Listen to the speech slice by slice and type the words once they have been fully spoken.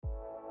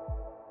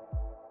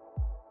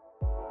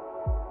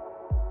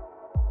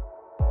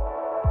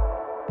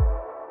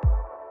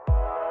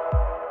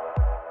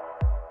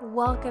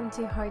Welcome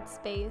to Heart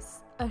Space,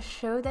 a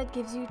show that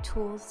gives you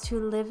tools to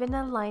live in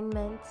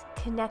alignment,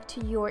 connect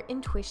to your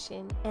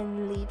intuition,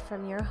 and lead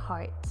from your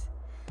heart.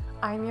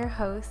 I'm your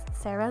host,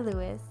 Sarah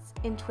Lewis,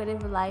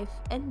 intuitive life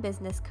and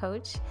business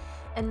coach,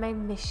 and my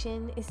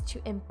mission is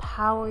to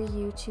empower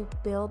you to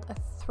build a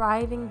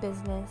thriving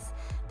business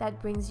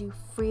that brings you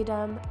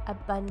freedom,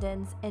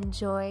 abundance, and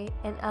joy,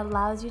 and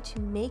allows you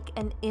to make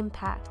an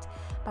impact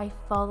by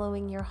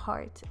following your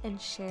heart and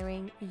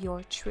sharing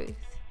your truth.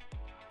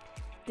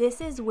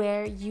 This is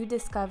where you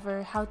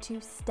discover how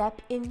to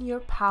step in your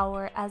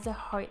power as a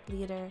heart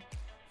leader,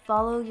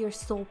 follow your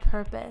soul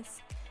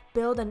purpose,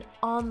 build an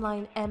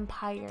online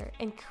empire,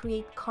 and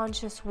create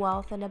conscious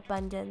wealth and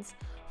abundance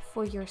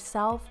for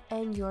yourself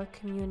and your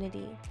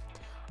community.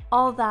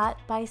 All that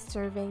by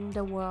serving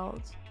the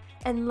world.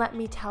 And let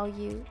me tell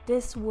you,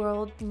 this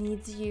world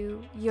needs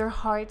you, your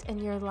heart,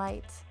 and your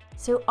light.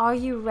 So are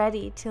you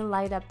ready to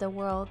light up the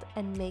world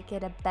and make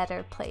it a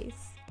better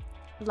place?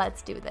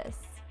 Let's do this.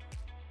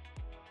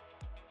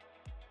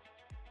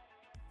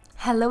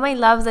 Hello, my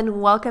loves, and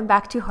welcome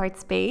back to Heart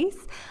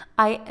Space.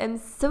 I am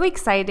so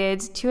excited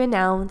to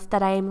announce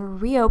that I am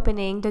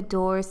reopening the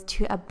doors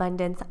to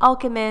Abundance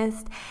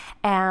Alchemist.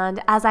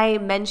 And as I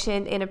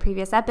mentioned in a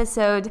previous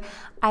episode,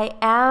 I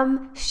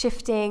am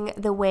shifting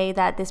the way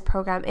that this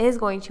program is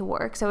going to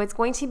work. So it's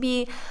going to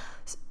be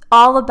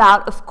all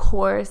about, of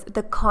course,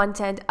 the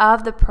content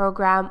of the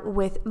program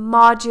with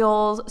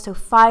modules. So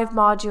 5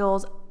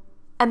 modules.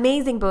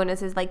 Amazing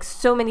bonuses, like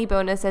so many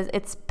bonuses.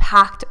 It's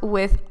packed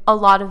with a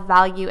lot of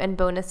value and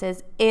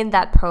bonuses in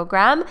that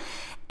program.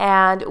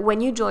 And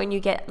when you join, you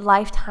get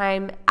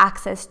lifetime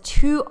access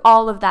to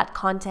all of that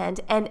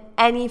content and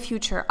any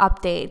future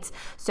updates.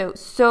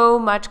 So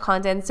much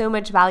content, so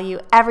much value,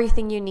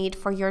 everything you need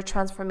for your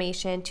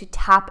transformation to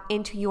tap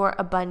into your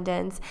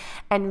abundance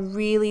and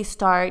really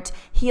start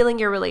healing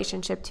your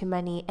relationship to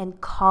money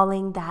and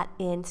calling that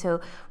in.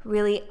 So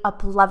really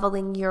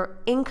up-leveling your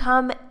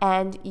income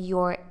and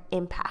your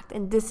impact.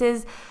 And this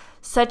is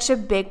such a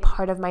big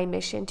part of my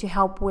mission, to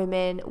help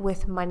women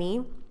with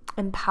money,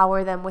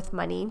 empower them with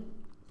money.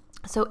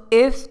 So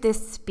if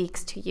this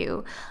speaks to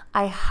you,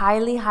 I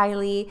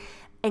highly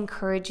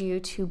encourage you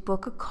to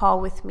book a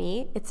call with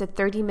me. It's a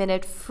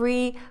 30-minute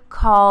free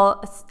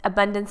call,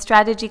 abundance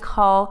strategy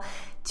call,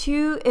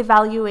 to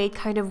evaluate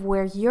kind of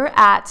where you're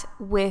at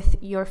with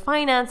your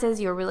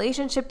finances, your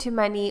relationship to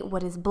money,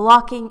 what is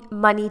blocking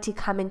money to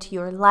come into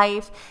your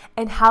life,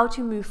 and how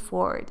to move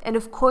forward. And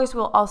of course,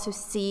 we'll also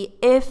see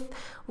if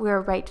we're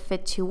a right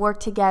fit to work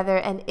together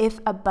and if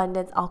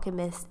Abundance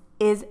Alchemist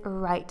is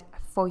right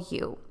for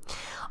you.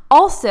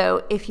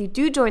 Also, if you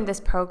do join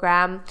this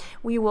program,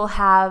 we will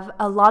have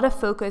a lot of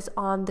focus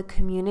on the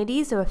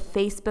community. So a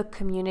Facebook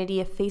community,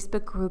 a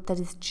Facebook group that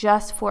is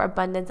just for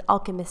Abundance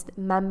Alchemist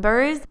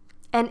members.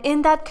 And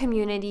in that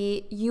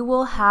community, you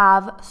will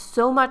have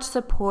so much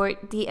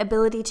support, the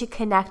ability to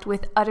connect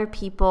with other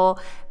people,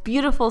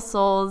 beautiful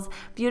souls,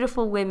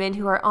 beautiful women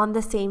who are on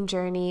the same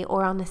journey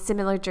or on a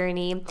similar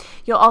journey.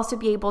 You'll also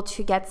be able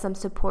to get some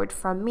support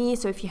from me.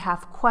 So if you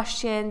have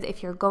questions,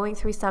 if you're going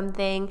through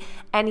something,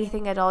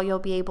 anything at all, you'll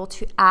be able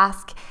to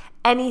ask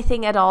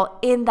anything at all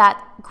in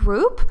that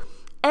group.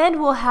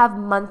 And we'll have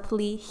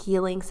monthly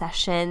healing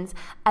sessions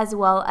as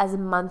well as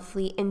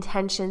monthly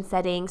intention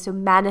setting, so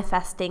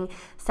manifesting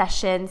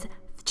sessions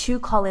to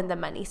call in the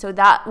money. So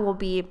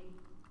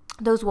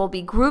those will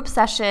be group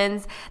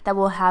sessions that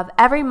we'll have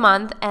every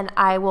month, and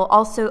I will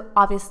also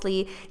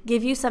obviously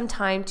give you some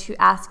time to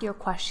ask your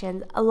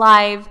questions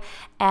live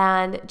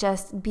and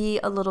just be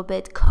a little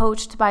bit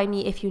coached by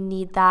me if you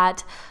need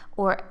that,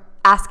 or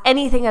ask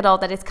anything at all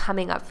that is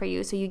coming up for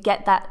you. So you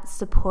get that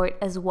support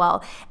as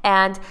well.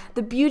 And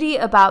the beauty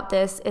about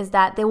this is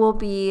that there will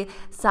be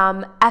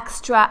some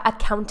extra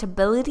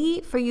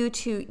accountability for you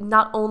to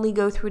not only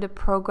go through the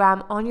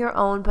program on your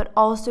own, but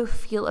also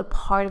feel a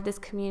part of this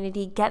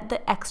community, get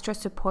the extra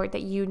support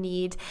that you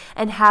need,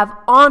 and have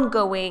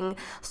ongoing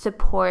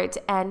support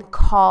and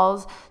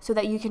calls so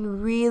that you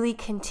can really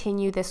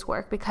continue this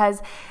work,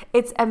 because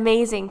it's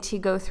amazing to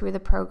go through the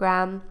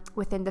program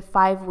within the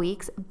 5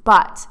 weeks,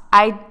 but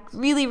I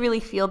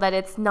really feel that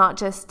it's not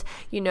just,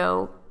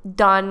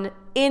 done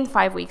in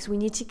 5 weeks. We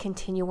need to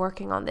continue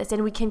working on this,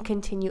 and we can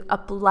continue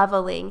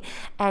up-leveling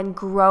and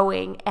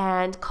growing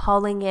and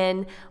calling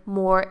in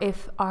more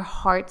if our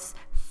hearts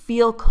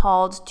feel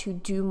called to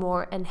do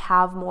more and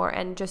have more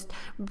and just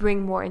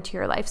bring more into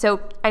your life. So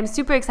I'm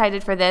super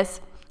excited for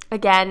this.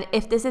 Again,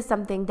 if this is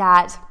something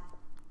that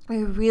I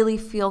really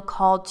feel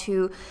called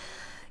to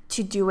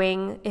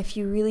doing, if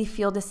you really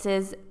feel this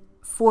is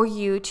for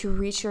you to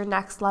reach your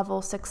next level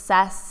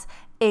success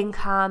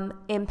income,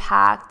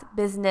 impact,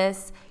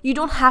 business. You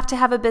don't have to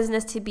have a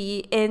business to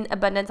be in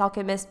Abundance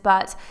Alchemist,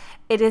 but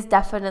it is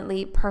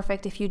definitely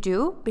perfect if you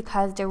do,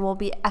 because there will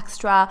be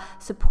extra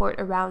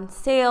support around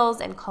sales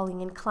and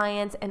calling in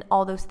clients and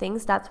all those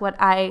things. That's what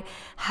I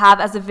have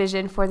as a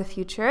vision for the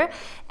future.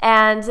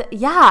 And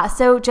yeah,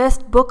 so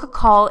just book a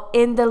call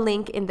in the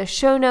link in the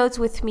show notes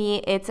with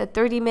me. It's a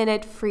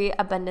 30-minute free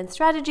abundance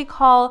strategy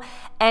call,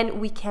 and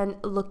we can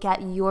look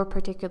at your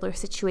particular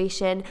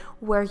situation,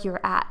 where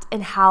you're at,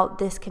 and how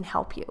this can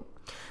help you.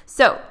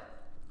 So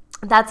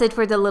that's it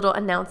for the little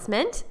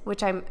announcement,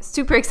 which I'm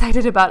super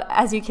excited about,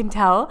 as you can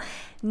tell.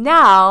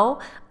 Now,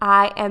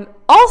 I am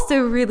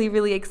also really,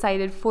 really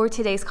excited for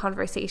today's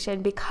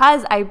conversation,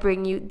 because I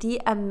bring you the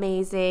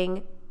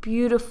amazing,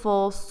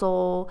 beautiful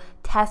soul,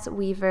 Tess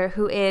Weaver,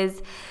 who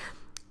is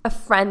a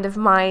friend of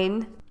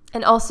mine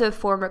and also a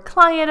former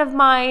client of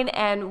mine.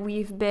 And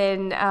we've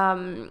been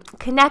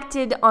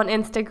connected on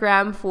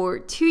Instagram for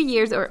 2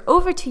 years, or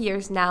over 2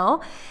 years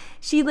now.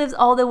 She lives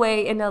all the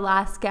way in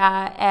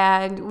Alaska,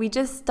 and we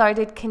just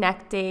started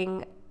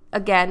connecting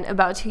again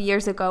about 2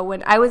 years ago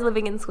when I was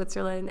living in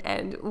Switzerland,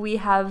 and we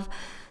have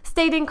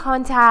stayed in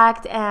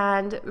contact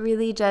and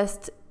really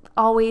just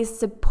always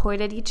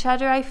supported each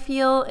other, I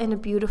feel, in a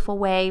beautiful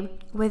way,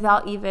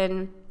 without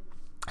even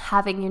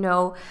having,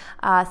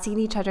 seen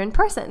each other in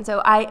person.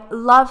 So I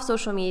love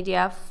social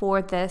media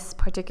for this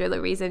particular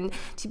reason,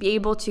 to be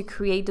able to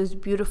create those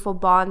beautiful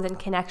bonds and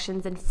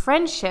connections and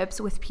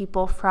friendships with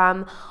people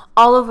from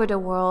all over the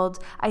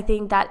world. I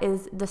think that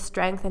is the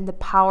strength and the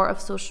power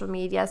of social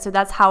media. So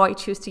that's how I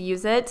choose to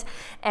use it.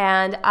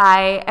 And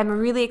I am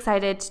really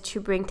excited to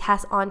bring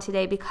Tess on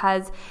today,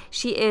 because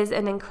she is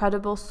an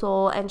incredible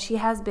soul and she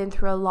has been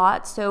through a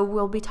lot. So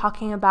we'll be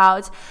talking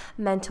about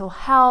mental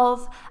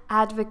health,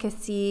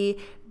 advocacy,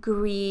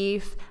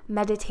 grief,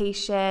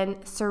 meditation,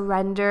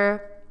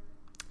 surrender,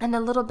 and a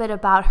little bit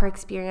about her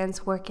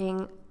experience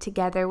working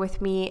together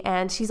with me.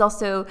 And she's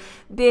also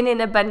been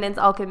in Abundance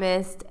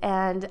Alchemist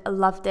and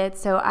loved it.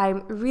 So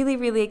I'm really,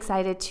 really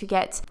excited to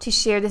get to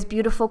share this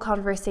beautiful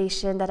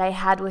conversation that I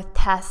had with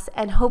Tess.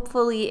 And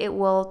hopefully it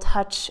will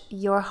touch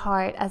your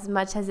heart as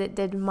much as it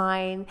did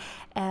mine.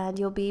 And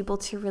you'll be able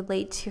to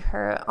relate to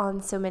her on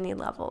so many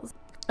levels.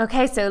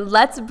 Okay, so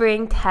let's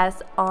bring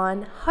Tess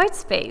on Heart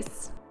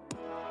Space.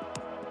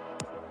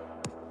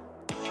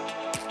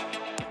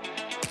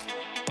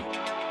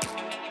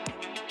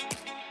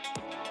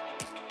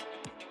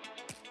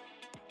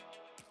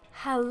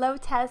 Hello,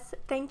 Tess.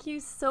 Thank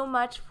you so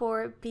much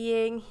for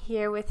being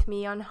here with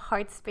me on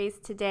Heart Space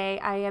today.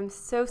 I am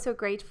so, so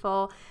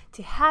grateful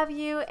to have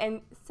you and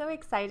so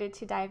excited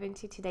to dive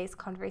into today's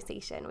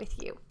conversation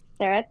with you.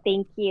 Sarah,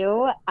 thank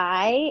you.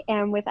 I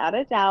am without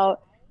a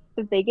doubt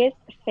the biggest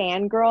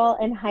fangirl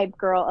and hype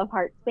girl of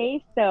Heart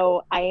Space.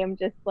 So I am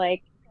just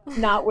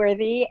not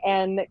worthy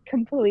and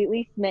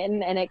completely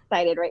smitten and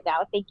excited right now.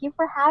 Thank you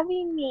for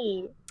having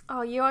me.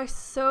 Oh, you are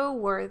so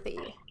worthy.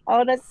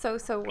 Oh, that's So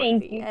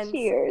thank worthy. you.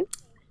 Cheers.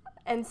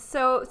 And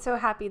so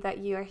happy that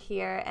you are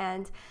here.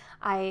 And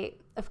I,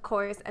 of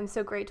course, am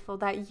so grateful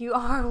that you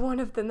are one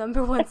of the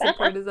number one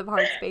supporters of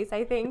Heart Space,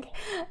 I think.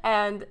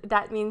 And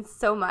that means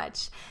so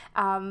much.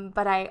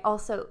 But I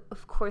also,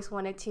 of course,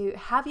 wanted to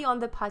have you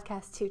on the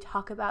podcast to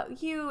talk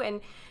about you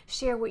and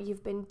share what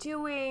you've been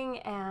doing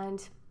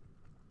and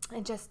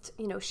just,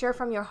 share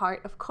from your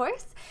heart, of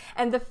course.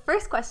 And the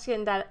first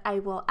question that I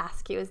will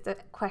ask you is the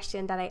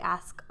question that I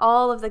ask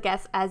all of the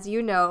guests, as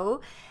you know,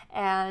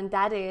 and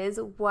that is,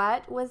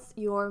 what was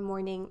your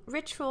morning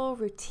ritual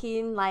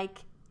routine like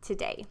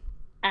today?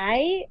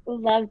 I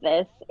love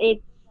this.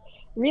 It's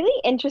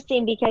really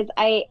interesting because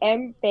I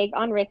am big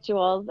on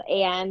rituals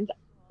and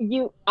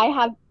I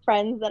have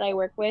friends that I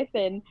work with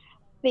and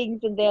things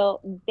and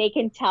they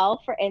can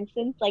tell, for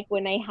instance, like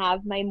when I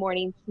have my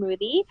morning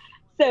smoothie.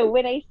 So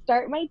when I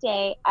start my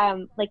day,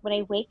 like when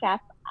I wake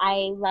up,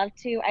 I'm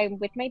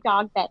with my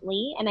dog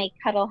Bentley and I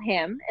cuddle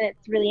him. And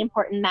it's really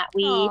important that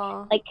we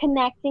Oh,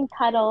 connect and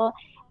cuddle.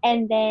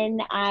 And then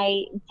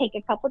I take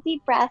a couple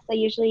deep breaths. I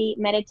usually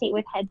meditate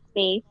with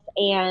Headspace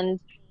and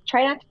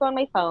try not to go on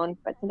my phone,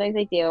 but sometimes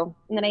I do.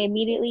 And then I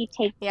immediately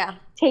yeah.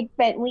 take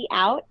Bentley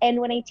out. And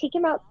when I take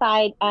him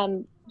outside,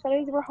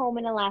 sometimes we're home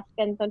in Alaska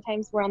and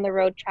sometimes we're on the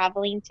road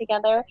traveling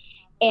together.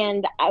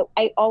 And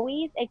I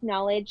always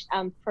acknowledge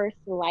first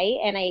light,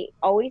 and I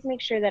always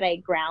make sure that I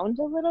ground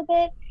a little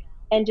bit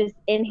and just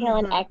inhale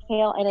and Mm-hmm.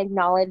 exhale and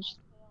acknowledge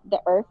the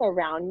earth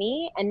around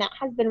me. And that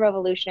has been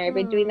revolutionary. I've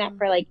been doing that Mm.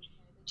 for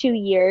 2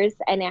 years,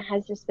 and it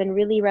has just been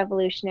really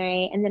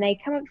revolutionary. And then I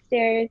come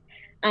upstairs,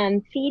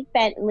 feed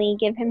Bentley,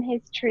 give him his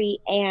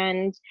treat,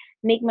 and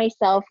make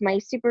myself my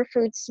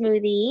superfood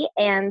smoothie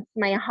and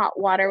my hot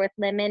water with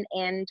lemon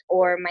and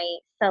or my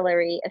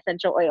celery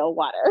essential oil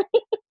water.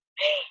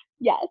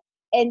 Yes.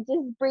 And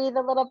just breathe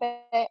a little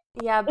bit.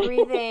 Yeah,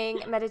 breathing,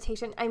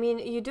 meditation. I mean,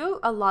 you do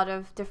a lot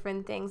of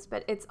different things,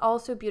 but it's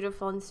also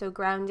beautiful and so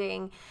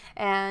grounding.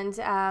 And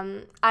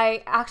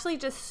I actually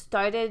just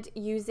started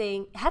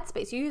using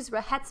Headspace. You use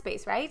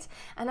Headspace, right?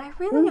 And I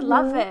really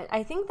love Mm-hmm. it.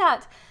 I think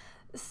that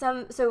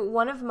So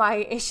one of my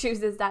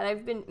issues is that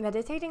I've been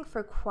meditating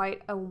for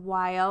quite a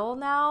while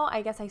now.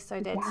 I guess I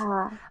started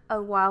Yeah.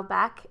 a while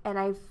back, and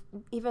I've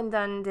even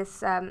done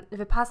this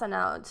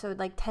vipassana, so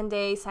like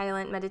 10-day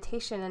silent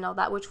meditation and all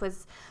that, which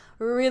was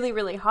really,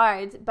 really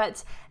hard.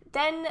 But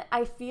then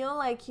I feel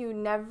like you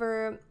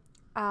never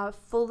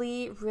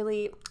fully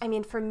really, I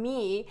mean, for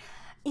me,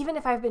 even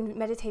if I've been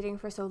meditating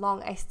for so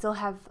long, I still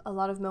have a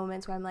lot of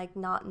moments where I'm like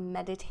not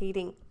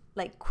meditating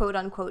like quote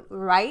unquote the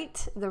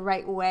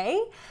right way.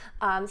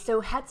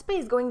 So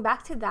Headspace, going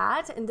back to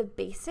that and the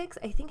basics,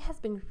 I think has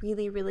been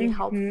really, really Mm-hmm.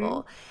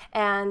 helpful.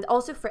 And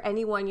also for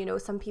anyone,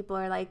 some people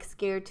are like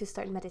scared to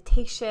start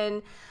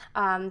meditation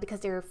because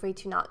they're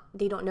afraid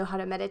they don't know how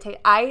to meditate.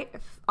 I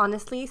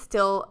honestly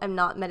still am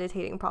not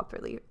meditating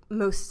properly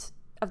most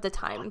of the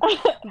time.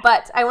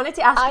 But I wanted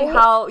to ask you I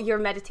how your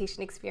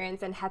meditation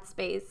experience and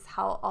Headspace,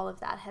 how all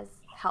of that has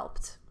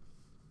helped.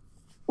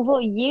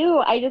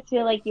 I just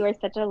feel like you are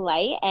such a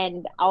light,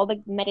 and all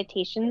the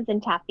meditations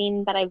and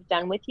tapping that I've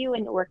done with you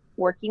and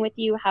working with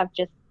you have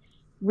just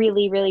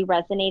really, really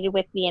resonated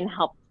with me and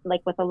helped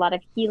like with a lot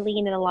of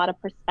healing and a lot of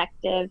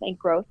perspective and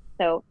growth.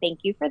 So thank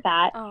you for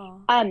that.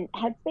 Oh.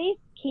 Headspace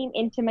came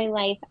into my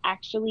life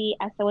actually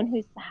as someone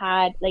who's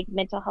had like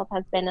mental health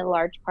has been a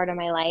large part of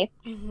my life,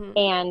 Mm-hmm.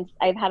 and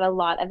I've had a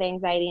lot of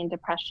anxiety and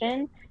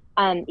depression,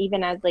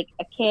 even as like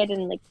a kid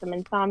and like some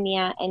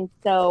insomnia. And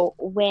so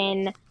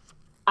when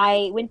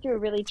I went through a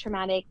really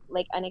traumatic,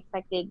 like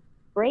unexpected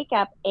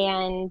breakup,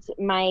 and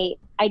my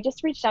I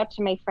just reached out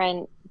to my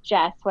friend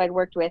Jess, who I'd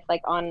worked with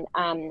like on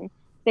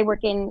they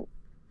work in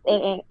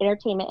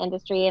entertainment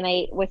industry, and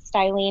I worked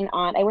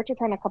with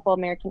her on a couple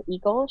American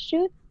Eagle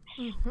shoots,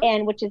 Mm-hmm.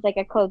 and which is like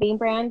a clothing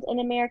brand in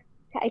America.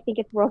 I think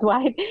it's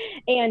worldwide.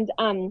 And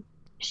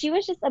she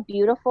was just a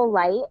beautiful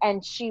light,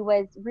 and she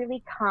was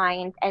really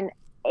kind. And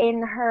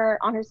on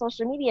her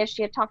social media,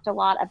 she had talked a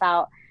lot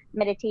about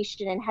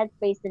meditation and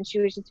headspace, and she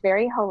was just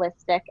very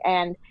holistic.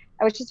 And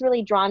I was just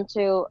really drawn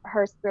to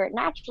her spirit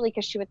naturally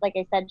because she was, like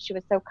I said, she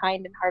was so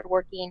kind and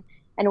hardworking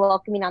and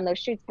welcoming on those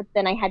shoots. But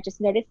then I had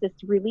just noticed this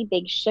really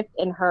big shift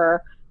in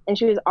her, and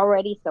she was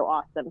already so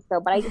awesome. So,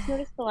 but I just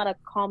noticed a lot of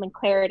calm and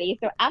clarity.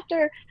 So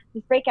after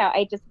this breakout,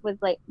 I just was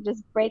like,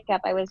 just break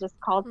up. I was just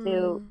called to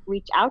Mm.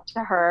 reach out to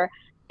her,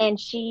 and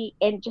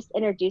just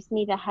introduced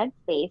me to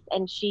Headspace.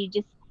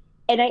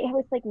 And I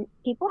was like,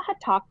 people had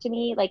talked to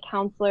me, like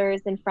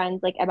counselors and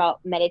friends, like about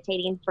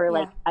meditating for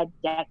like Yeah. a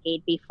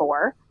decade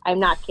before. I'm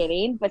not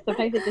kidding, but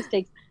sometimes it just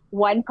takes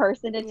one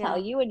person to tell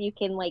Yeah. you and you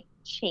can like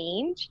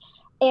change.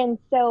 And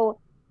so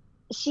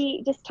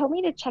she just told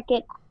me to check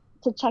it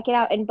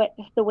out. And but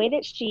the way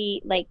that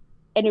she like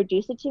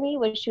introduced it to me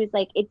was she was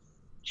like, it's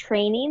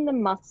training the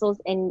muscles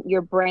in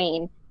your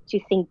brain to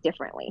think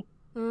differently.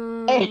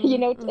 And,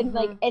 Mm.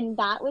 like Mm-hmm. and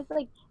that was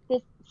like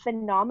this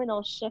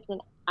phenomenal shift.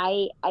 And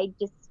I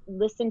just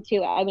listened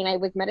to, I mean, I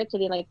was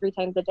meditating like 3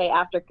 times a day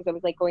after, because I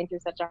was like going through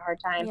such a hard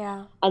time.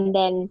 Yeah. And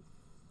then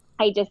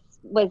I just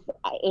was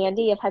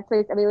Andy of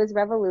Headspace. I mean, it was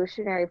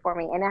revolutionary for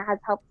me, and it has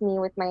helped me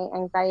with my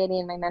anxiety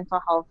and my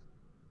mental health,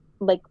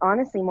 like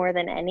honestly more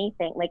than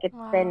anything. Like it's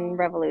been Wow.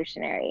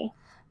 revolutionary.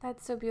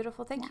 That's so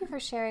beautiful. Thank you Yeah. for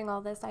sharing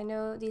all this. I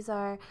know these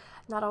are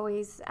not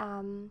always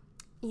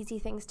easy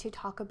things to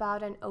talk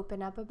about and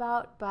open up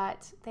about,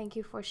 but thank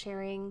you for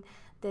sharing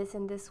this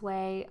in this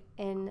way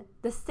in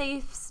the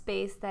safe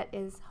space that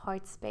is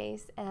heart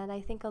space. And I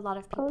think a lot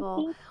of Oh, people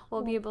thank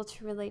will be you. able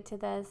to relate to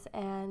this,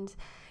 and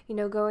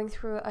going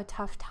through a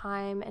tough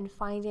time and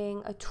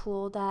finding a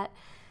tool that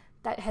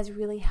has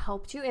really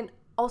helped you in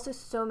also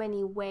so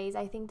many ways.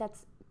 I think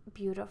that's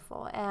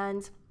beautiful.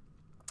 And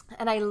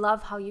I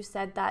love how you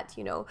said that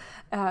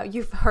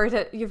you've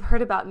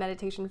heard about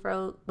meditation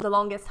for the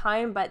longest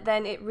time, but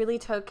then it really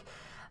took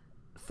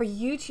for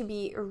you to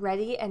be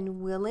ready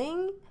and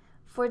willing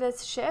for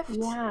this shift,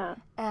 Yeah.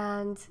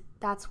 and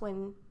that's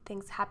when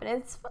things happen.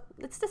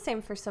 It's the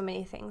same for so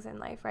many things in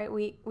life, right?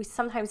 We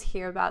sometimes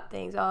hear about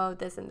things, oh,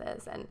 this and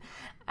this,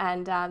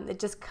 and it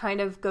just kind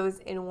of goes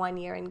in one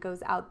ear and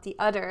goes out the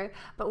other.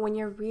 But when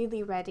you're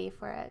really ready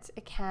for it,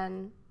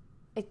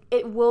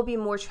 it will be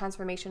more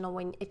transformational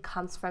when it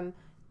comes from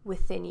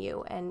within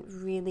you and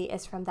really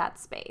is from that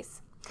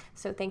space.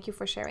 So thank you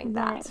for sharing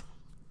Yes,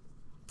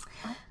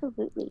 that.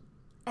 absolutely.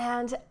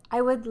 And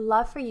I would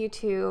love for you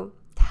to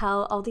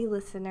tell all the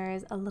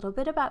listeners a little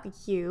bit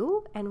about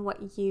you and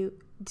what you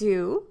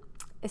do,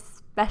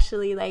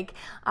 especially like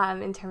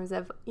in terms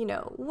of,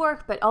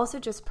 work, but also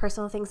just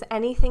personal things,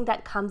 anything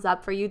that comes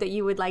up for you that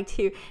you would like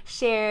to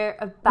share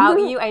about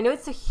you. I know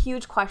it's a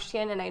huge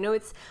question, and I know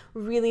it's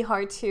really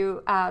hard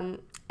to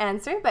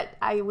answer, but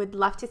I would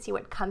love to see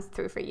what comes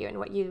through for you and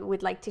what you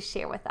would like to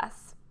share with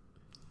us.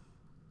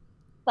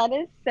 That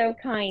is so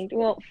kind.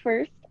 Well,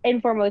 first and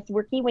foremost,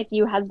 working with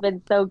you has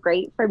been so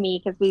great for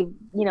me because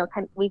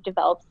we've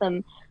developed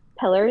some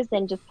pillars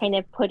and just kind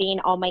of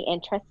putting all my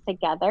interests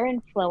together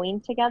and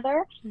flowing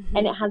together. And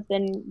Mm-hmm. it has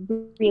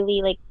been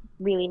really, like,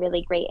 really,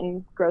 really great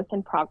in growth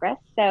and progress.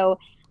 So,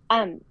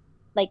 um,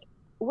 like,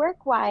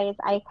 work-wise,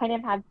 I kind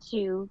of have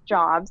two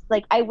jobs.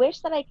 Like, I wish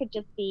that I could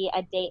just be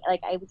a day,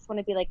 like, I just want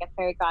to be like a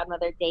fairy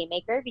godmother day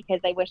maker because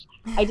I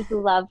just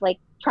love like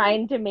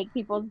trying to make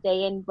people's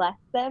day and bless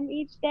them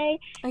each day.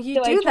 Oh, you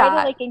So I do try to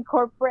that. like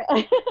incorporate,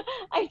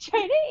 I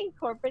try to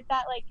incorporate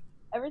that like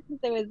ever since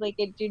I was like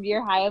in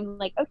junior high. I'm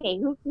like, okay,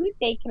 whose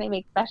day can I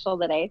make special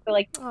today? So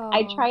like,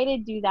 I Oh. try to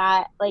do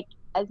that like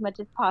as much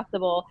as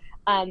possible,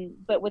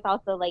 but with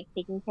also like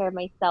taking care of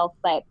myself.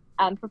 But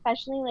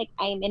professionally, like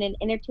I'm in an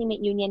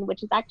entertainment union,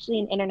 which is actually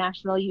an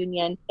international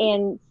union.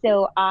 And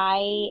so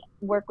I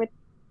work with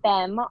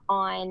them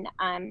on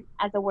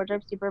as a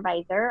wardrobe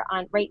supervisor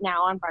on right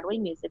now on Broadway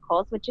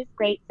musicals, which is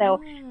great. So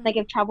like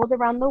Mm. I've traveled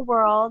around the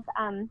world.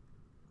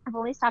 I've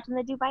only stopped in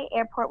the Dubai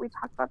airport. We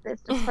talked about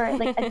this just for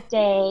like a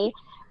day,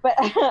 but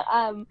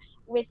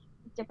with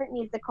different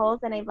musicals,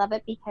 and I love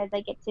it because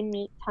I get to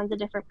meet tons of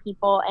different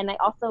people, and I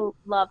also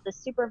love the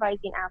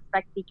supervising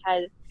aspect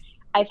because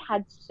I've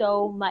had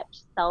so much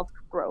self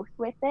growth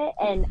with it.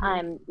 And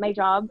Mhm. my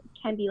job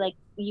can be like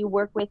you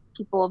work with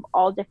people of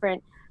all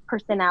different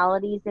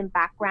personalities and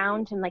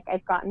backgrounds. And like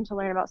I've gotten to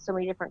learn about so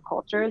many different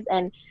cultures.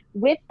 And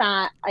with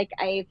that, like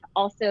I've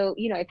also,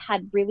 I've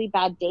had really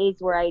bad days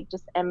where I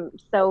just am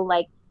so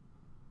like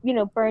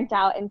burnt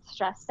out and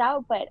stressed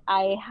out, but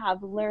I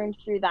have learned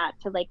through that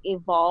to like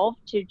evolve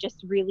to just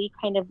really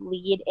kind of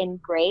lead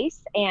in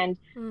grace. And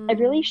I've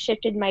really Mm.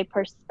 shifted my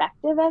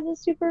perspective as a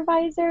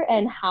supervisor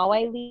and how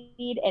I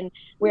lead. And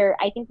where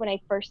I think when I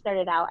first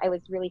started out, I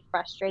was really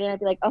frustrated. I'd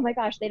be like, oh my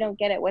gosh, they don't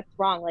get it. What's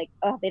wrong? Like,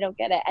 oh, they don't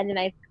get it. And then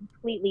I've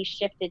completely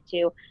shifted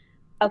to,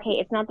 okay,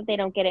 it's not that they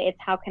don't get it, it's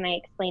how can I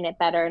explain it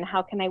better and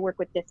how can I work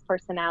with this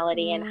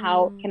personality and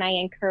how Mm. can I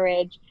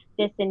encourage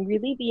this and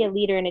really be a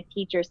leader and a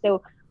teacher.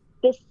 So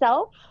the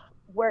self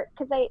work,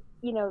 because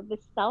the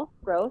self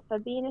growth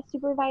of being a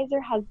supervisor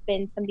has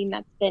been something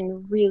that's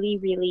been really,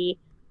 really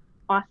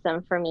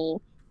awesome for me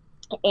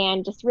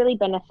and just really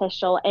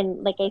beneficial.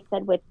 And like I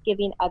said, with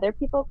giving other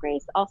people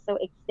grace, also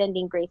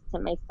extending grace to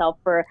myself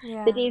for the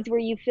Yeah. days where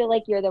you feel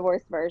like you're the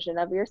worst version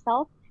of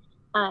yourself.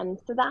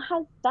 So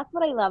that's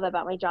what I love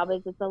about my job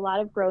is it's a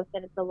lot of growth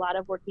and it's a lot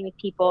of working with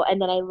people.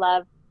 And then I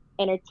love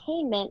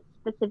entertainment,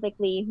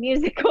 specifically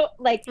musical,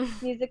 like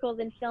musicals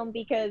and film,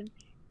 because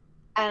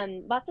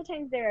lots of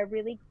times they're a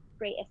really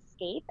great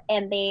escape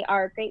and they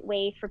are a great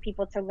way for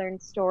people to learn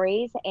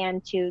stories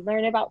and to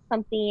learn about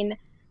something.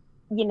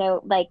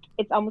 Like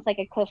it's almost like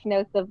a cliff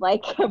notes of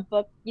like a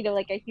book,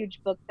 like a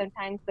huge book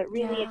sometimes, but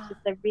really it's Yeah.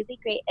 just a really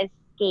great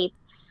escape,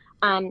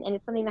 and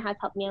it's something that has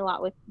helped me a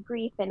lot with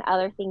grief and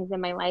other things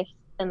in my life,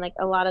 and like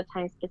a lot of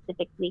times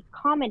specifically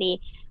comedy.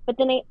 But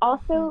then I Mhm.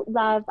 also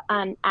love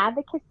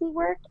advocacy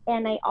work,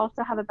 and I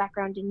also have a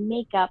background in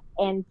makeup.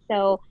 And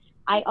so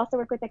I also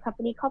work with a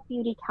company called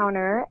Beauty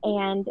Counter,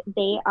 and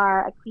they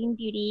are a clean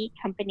beauty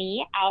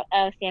company out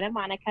of Santa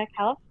Monica,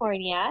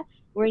 California.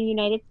 We're in the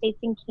United States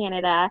and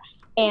Canada,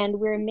 and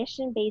we're a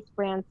mission based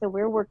brand. So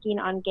we're working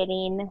on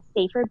getting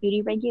safer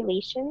beauty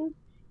regulations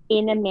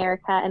in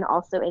America and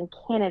also in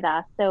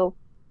Canada. So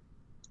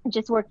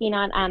just working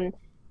on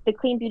the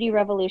clean beauty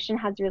revolution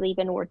has really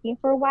been working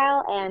for a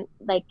while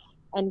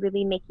and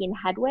really making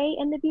headway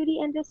in the beauty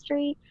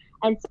industry.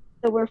 And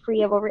so we're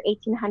free of over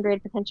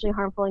 1,800 potentially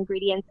harmful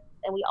ingredients.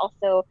 And we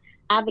also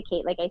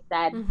advocate, like I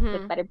said,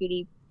 with Mhm. better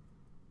beauty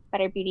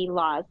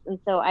laws. And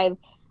so I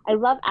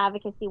love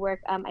advocacy work.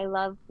 I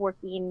love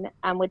working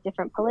with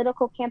different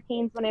political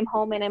campaigns when I'm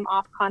home and I'm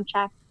off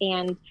contract.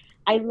 And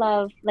I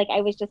love, like,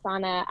 I was just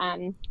on a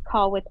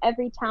call with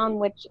Everytown,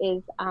 which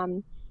is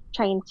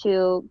trying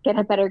to get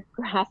a better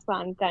grasp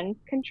on gun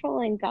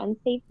control and gun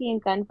safety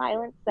and gun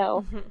violence.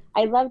 So Mhm.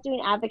 I love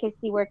doing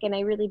advocacy work. And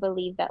I really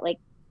believe that, like,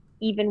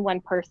 even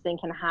one person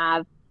can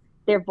have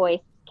their voice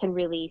can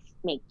really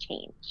make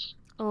change.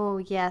 Oh,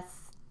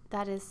 yes,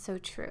 that is so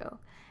true.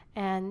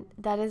 And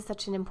that is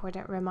such an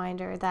important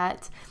reminder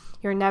that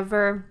you're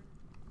never,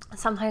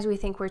 sometimes we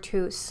think we're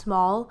too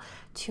small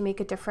to make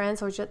a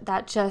difference, or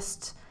that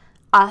just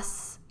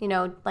us,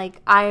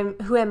 like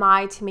who am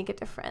I to make a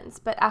difference?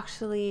 But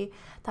actually,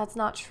 that's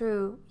not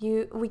true.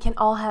 We can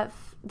all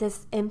have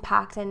this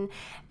impact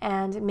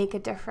and make a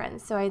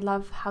difference. So I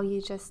love how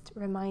you just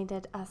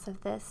reminded us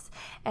of this,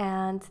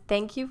 and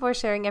thank you for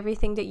sharing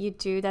everything that you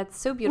do. That's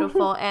so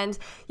beautiful. And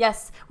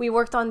yes, we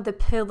worked on the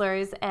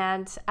pillars,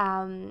 and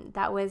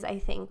that was, I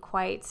think,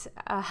 quite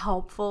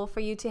helpful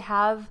for you to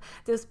have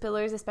those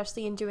pillars,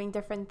 especially in doing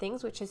different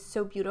things, which is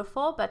so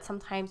beautiful. But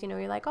sometimes,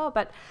 you're like, oh,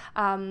 but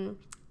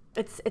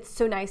it's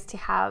so nice to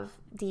have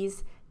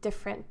these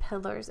different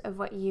pillars of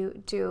what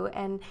you do,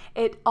 and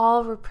it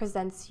all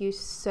represents you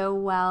so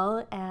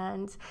well,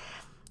 and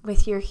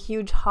with your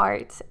huge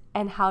heart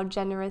and how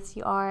generous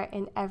you are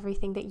in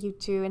everything that you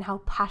do and how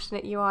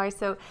passionate you are.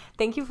 So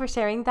thank you for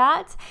sharing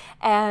that.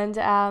 And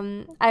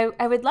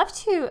I would love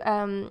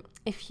to,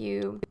 if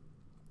you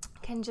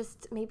can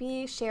just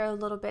maybe share a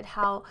little bit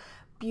how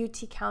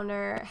Beauty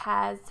Counter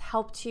has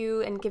helped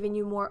you and given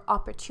you more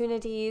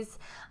opportunities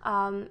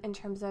in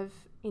terms of,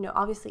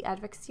 obviously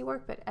advocacy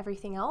work, but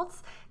everything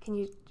else. Can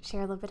you share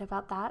a little bit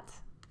about that?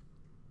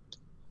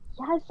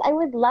 Yes, I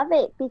would love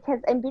it because,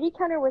 and Beauty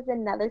Counter was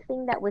another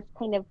thing that was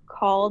kind of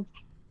called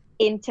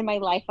into my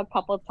life a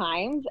couple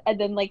times. And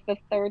then like the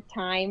third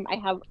time, I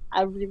have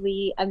a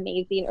really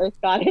amazing Earth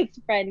Goddess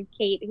friend,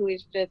 Kate, who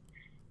is just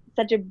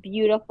such a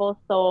beautiful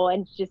soul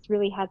and just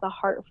really has a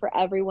heart for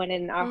everyone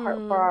and a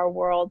heart for Mm. our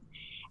world.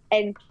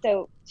 And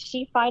so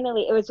she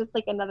finally, it was just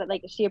like another,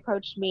 like she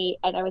approached me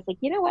and I was like,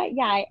 you know what?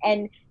 Yeah.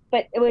 And,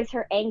 but it was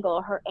her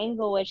angle. Her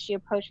angle was she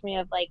approached me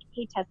of like,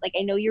 hey, Tess, like,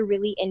 I know you're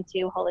really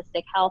into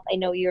holistic health. I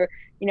know you're,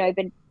 I've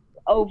been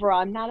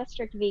overall, I'm not a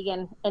strict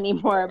vegan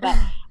anymore, but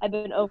I've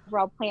been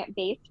overall plant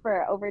based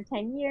for over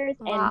 10 years.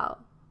 And Wow.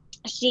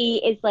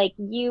 she is like,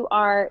 you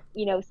are,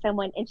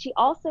 someone. And she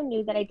also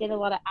knew that I did a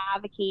lot of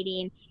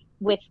advocating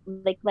with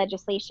like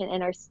legislation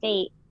in our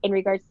state in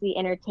regards to the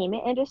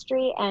entertainment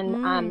industry and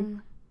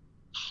Mm.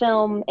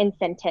 film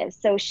incentives.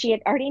 So she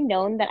had already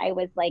known that I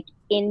was like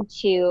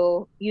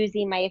into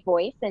using my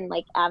voice and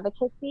like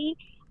advocacy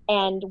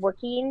and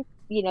working,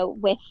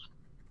 with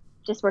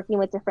just working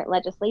with different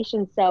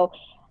legislation. So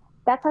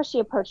that's how she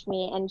approached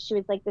me. And she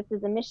was like, this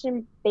is a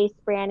mission based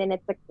brand. And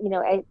it's like,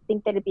 I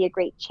think that it'd be a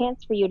great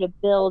chance for you to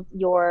build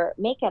your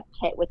makeup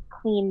kit with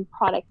clean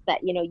products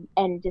that,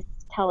 and just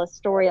tell a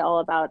story all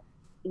about,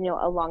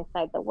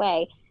 alongside the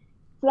way.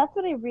 So that's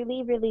what I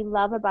really, really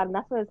love about it. And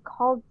that's what I was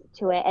called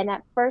to it. And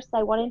at first,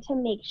 I wanted to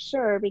make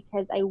sure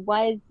because I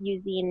was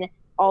using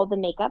all the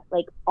makeup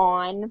like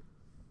on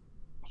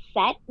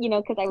set,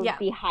 because I would Yeah.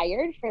 be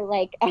hired for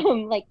like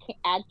like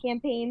ad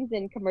campaigns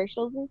and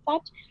commercials and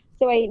such.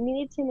 So I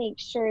needed to make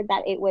sure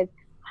that it was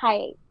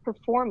high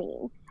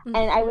performing.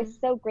 And I was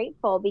Mm-hmm. so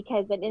grateful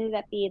because it ended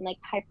up being like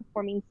high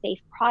performing safe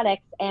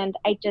products. And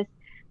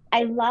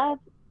I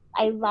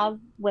love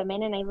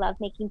women and I love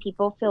making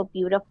people feel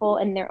beautiful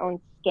in their own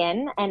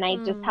skin. And I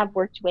just have Mm.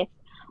 worked with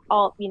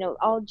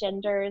all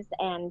genders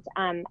and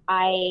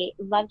I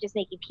love just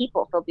making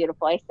people feel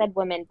beautiful. I said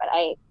women, but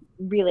I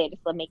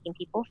just love making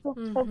people feel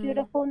so Mm-hmm.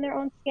 beautiful in their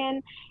own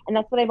skin. And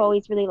that's what I've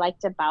always really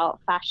liked about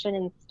fashion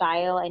and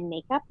style and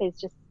makeup is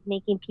just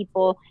making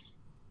people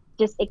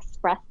just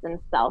express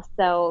themselves.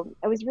 So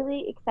I was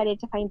really excited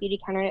to find Beauty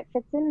Counter. It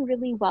fits in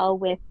really well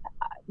with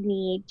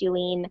me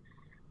doing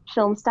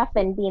film stuff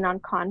and being on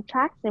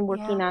contracts and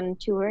working Yeah. on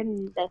tour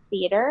in the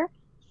theater.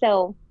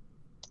 So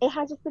it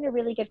has just been a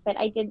really good fit.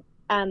 I did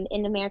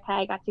in America,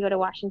 I got to go to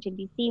Washington,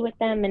 D.C. with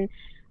them and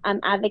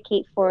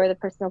advocate for the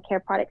Personal Care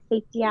Product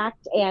Safety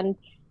Act. And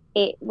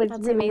it was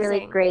That's really, really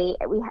amazing. great.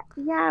 We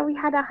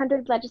had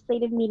 100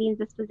 legislative meetings.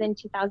 This was in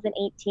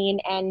 2018.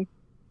 And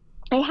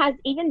it has,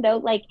 even though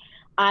like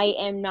I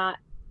am not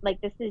like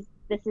this is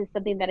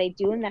something that I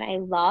do and that I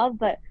love,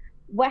 but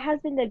what has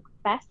been the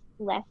best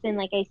lesson,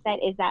 like I said,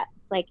 is that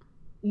like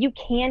you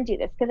can do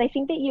this because I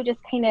think that you just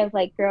kind of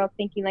like grow up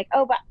thinking like,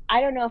 oh, but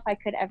I don't know if I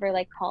could ever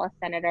like call a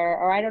senator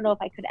or I don't know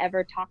if I could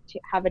ever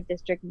have a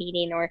district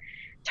meeting or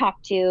talk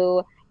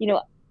to,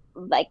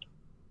 like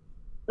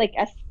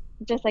a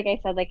just like I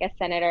said, like a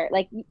senator.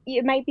 Like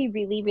it might be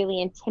really,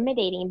 really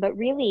intimidating, but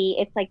really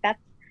it's like that's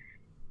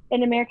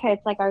in America,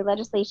 it's like our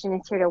legislation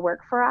is here to work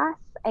for us.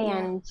 Yeah.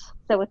 And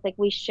so it's like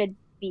we should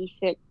be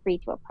free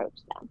to approach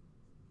them.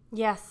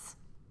 Yes.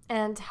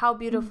 And how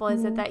beautiful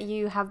is it Mm-hmm. that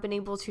you have been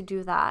able to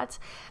do that?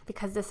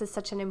 Because this is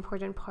such an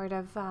important part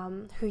of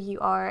who you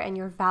are and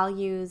your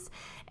values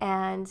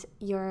and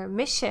your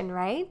mission,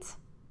 right?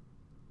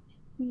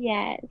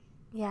 Yes.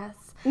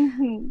 Yes.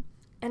 Mm-hmm.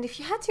 And if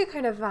you had to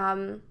kind of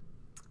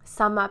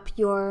sum up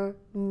your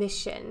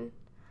mission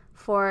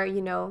for,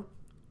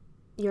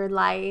 your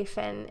life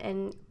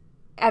and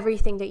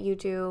everything that you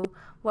do,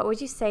 what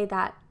would you say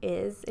that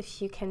is,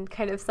 if you can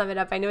kind of sum it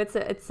up? I know it's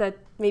a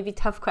maybe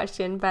tough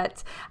question,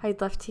 but I'd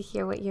love to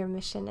hear what your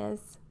mission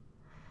is,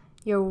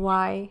 your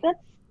why. That's,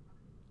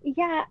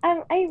 yeah,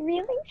 I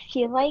really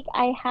feel like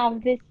I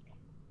have this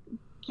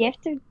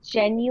gift of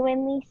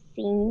genuinely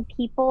seeing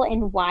people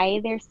and why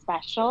they're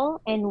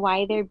special and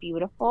why they're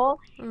beautiful.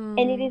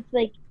 And it Mm, is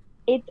like,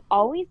 it's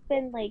always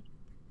been like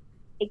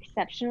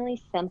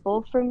exceptionally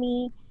simple for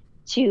me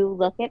to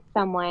look at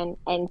someone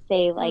and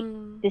say like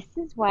mm, this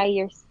is why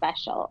you're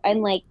special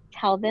and like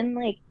tell them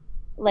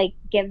like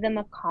give them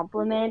a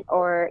compliment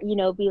or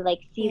be like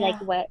yeah,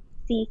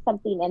 see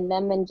something in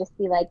them and just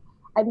be like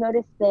I've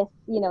noticed this,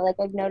 like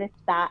I've noticed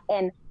that.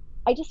 And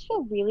I just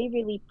feel really,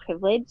 really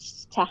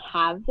privileged to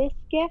have this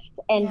gift.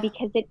 And yeah,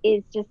 because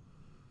it's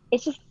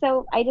just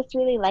so I just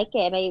really like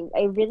it. And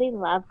I really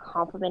love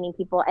complimenting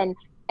people. And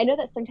I know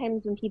that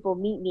sometimes when people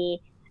meet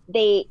me,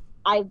 they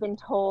I've been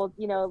told,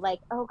 like,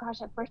 oh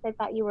gosh, at first I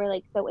thought you were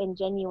like so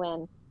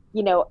ingenuine,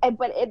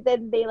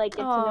 then they like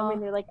get to know me oh.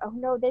 and they're like, oh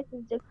no, this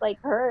is just like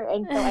her.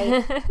 And so I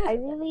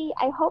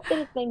hope that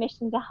it's my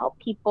mission to help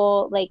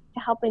people, like to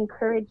help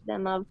encourage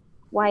them of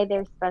why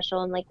they're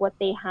special and like what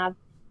they have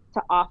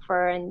to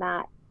offer and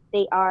that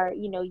they are,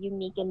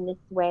 unique in this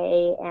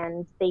way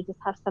and they just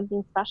have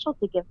something special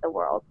to give the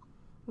world.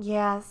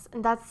 Yes,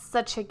 and that's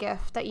such a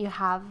gift that you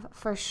have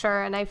for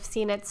sure. And I've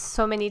seen it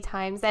so many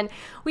times. And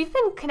we've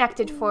been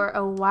connected for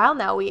a while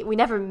now. We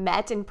never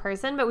met in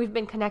person, but we've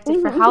been connected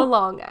for how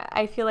long?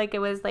 I feel like it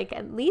was like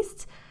at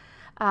least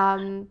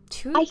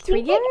Two, I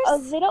three think like a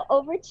years? little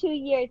over 2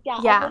 years. Yeah,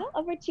 a Yeah. little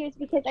over 2 years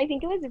because I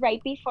think it was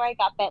right before I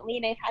got Bentley,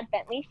 and I've had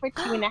Bentley for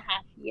 2.5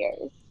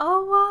 years.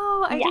 Oh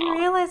wow, I didn't Yeah.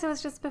 realize it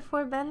was just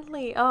before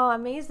Bentley. Oh,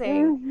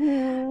 amazing.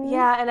 Mm-hmm.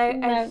 Yeah,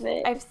 and Love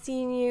it. I've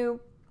seen you,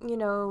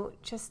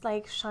 just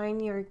like shine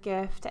your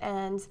gift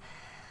and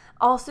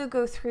also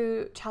go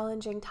through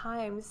challenging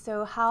times.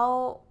 So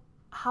how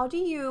do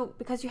you,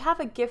 because you have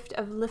a gift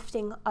of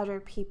lifting other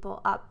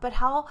people up, but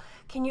how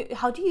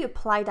do you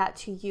apply that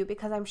to you?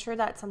 Because I'm sure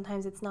that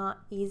sometimes it's not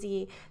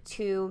easy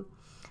to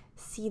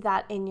see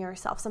that in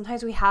yourself.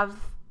 Sometimes we have,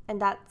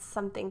 and that's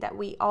something that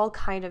we all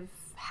kind of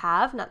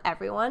have, not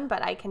everyone,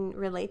 but I can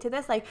relate to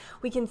this. Like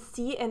we can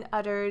see in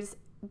others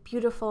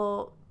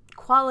beautiful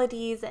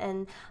qualities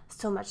and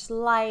so much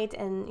light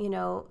and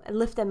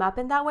lift them up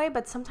in that way,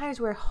 but sometimes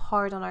we're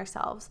hard on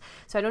ourselves.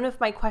 So I don't know if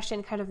my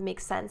question kind of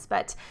makes sense,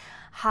 but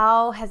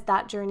how has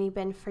that journey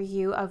been for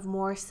you of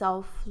more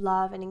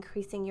self-love and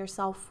increasing your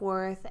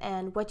self-worth,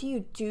 and what do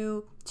you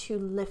do to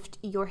lift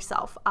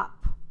yourself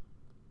up?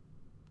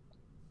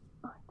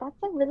 That's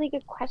a really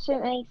good question.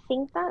 And I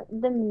think that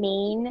the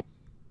main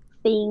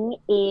thing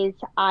is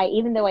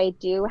even though I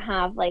do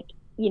have like,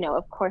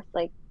 of course,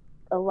 like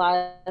a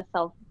lot of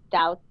self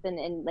doubts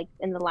and like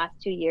in the last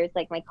 2 years,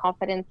 like my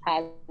confidence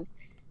has,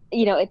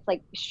 it's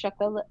like shook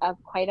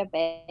quite a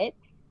bit.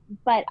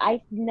 But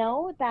I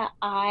know that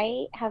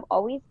I have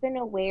always been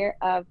aware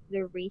of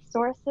the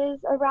resources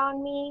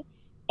around me.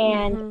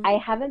 And Mm-hmm. I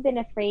haven't been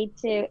afraid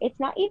to, it's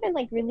not even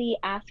like really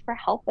ask for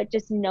help, but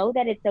just know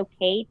that it's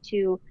okay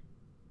to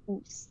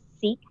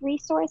seek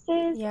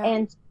resources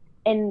Yeah.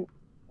 and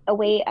a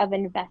way of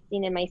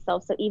investing in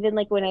myself. So even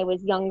like when I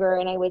was younger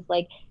and I was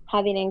like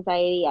having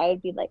anxiety, I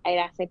would be like, I'd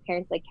ask my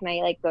parents, like, can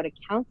I like go to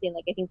counseling?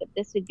 Like, I think that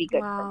this would be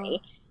good for Wow.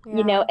 me,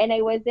 Yeah. and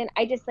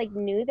I just like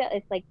knew that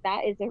it's like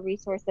that is a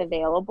resource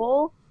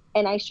available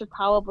and I should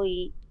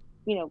probably,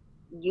 you know,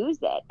 use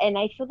it. And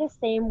I feel the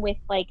same with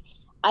like,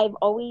 I've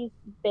always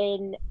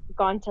been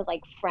gone to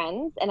like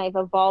friends and I've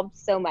evolved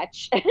so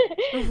much. But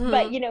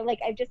Mm-hmm. like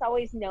I've just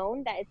always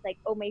known that it's like,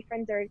 oh, my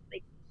friends are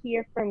like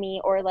here for me,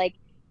 or like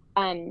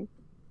um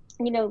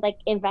like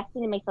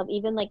investing in myself,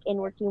 even like in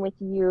working with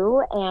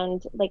you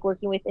and like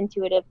working with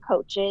intuitive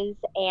coaches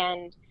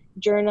and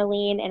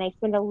journaling. And I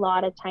spend a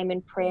lot of time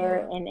in prayer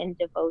Yeah. and in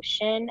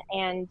devotion.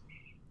 And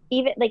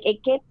even like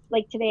it gets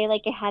like today,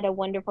 like I had a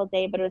wonderful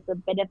day, but it was a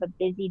bit of a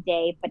busy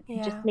day, but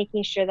just Yeah.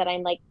 making sure that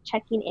I'm like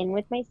checking in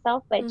with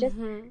myself, but just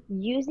Mm-hmm.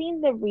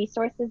 using the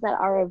resources that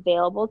are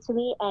available to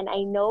me. And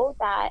I know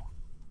that,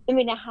 I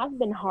mean, it has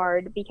been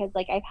hard because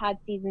like I've had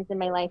seasons in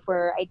my life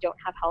where I don't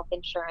have health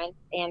insurance.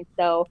 And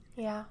so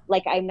Yeah.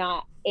 like I'm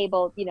not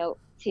able,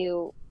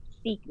 to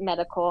seek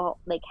medical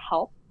like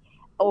help,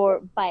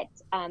 but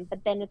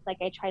then it's like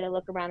I try to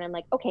look around and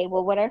like, okay,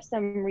 well, what are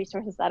some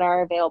resources that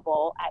are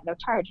available at no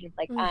charge? And it's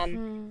like,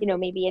 Mm-hmm.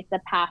 maybe it's a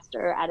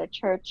pastor at a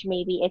church,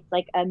 maybe it's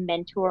like a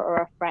mentor or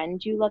a friend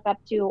you look up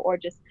to, or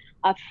just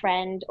a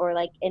friend, or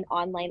like an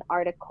online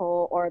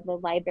article, or the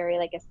library,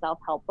 like a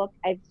self-help book.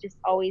 I've just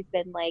always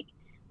been like,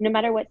 no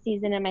matter what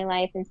season in my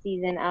life and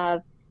season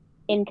of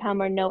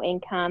income or no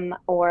income,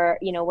 or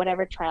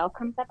whatever trial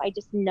comes up, I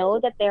just know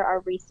that there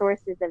are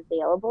resources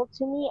available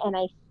to me and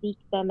I seek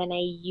them and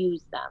I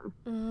use them.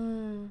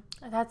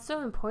 That's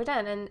so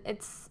important, and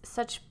it's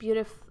such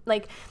beautiful.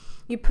 Like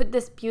you put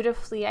this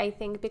beautifully, I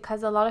think,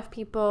 because a lot of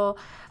people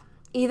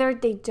either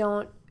they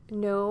don't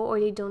know or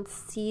they don't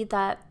see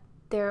that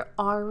there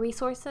are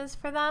resources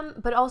for them,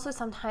 but also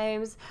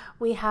sometimes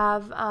we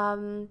have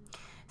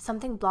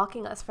something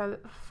blocking us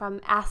from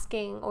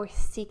asking or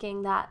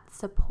seeking that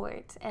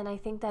support. And I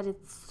think that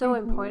it's so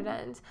Mm-hmm.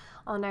 important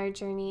on our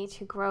journey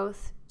to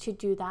growth to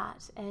do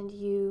that. And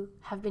you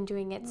have been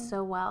doing it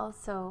so well.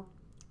 So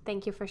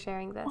thank you for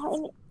sharing this.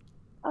 Oh,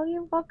 oh,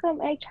 you're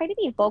welcome. I try to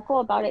be vocal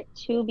about it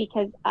too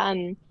because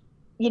I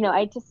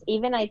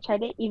try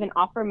to even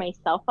offer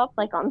myself up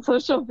like on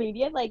social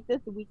media. Like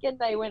this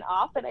weekend I went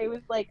off and I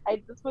was like,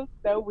 this was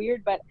so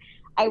weird, but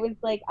I was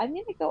like, I'm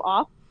gonna go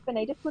off and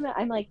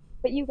I'm like,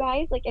 but you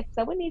guys, like if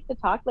someone needs to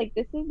talk, like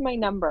this is my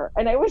number.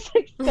 And I was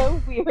like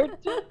so weird.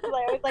 Just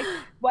like I was like,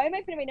 why am I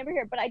putting my number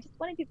here? But I just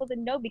wanted people to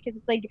know because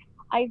it's like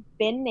I've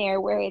been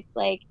there where it's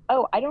like,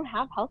 oh, I don't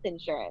have health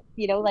insurance,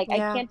 like I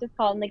Yeah. can't just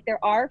call, and like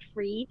there are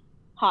free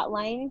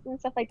hotlines and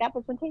stuff like that,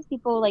 but sometimes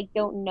people like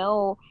don't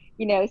know,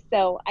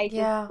 so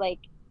Yeah. I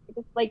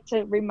just like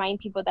to remind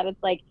people that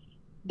it's like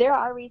there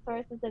are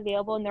resources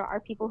available and there are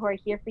people who are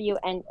here for you,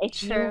 and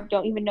if you True.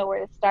 don't even know where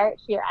to start,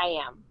 here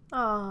I am.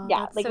 Oh,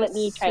 Yeah, that's like so let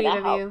me try to sweet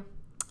of help you.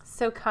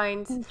 So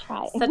kind. and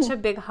try. Such a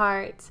big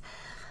heart.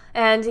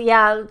 And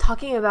yeah,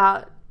 talking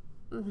about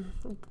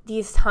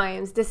these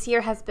times, this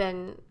year has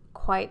been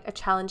quite a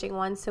challenging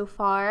one so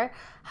far.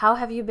 How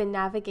have you been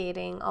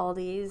navigating all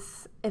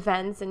these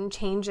events and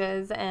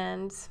changes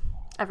and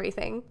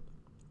everything?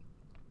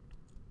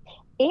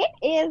 It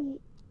is,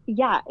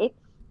 yeah, it's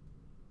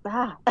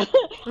I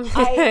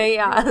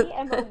Yeah. really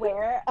am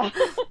aware.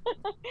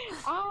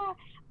 ah,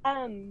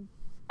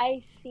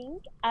 I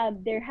think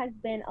there has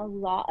been a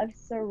lot of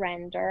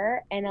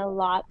surrender and a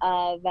lot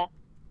of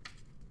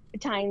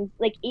times,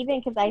 like even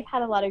because I've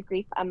had a lot of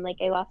grief. Like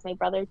I lost my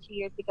brother 2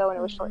 years ago, and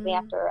it was shortly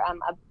Mm-hmm. after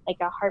like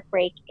a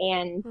heartbreak.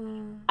 And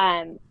Mm.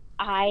 um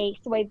I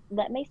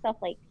let myself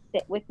like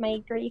sit with my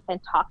grief and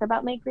talk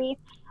about my grief.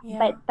 But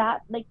Yeah.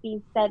 that like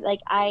being said, like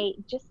I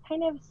just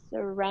kind of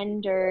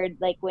surrendered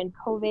like when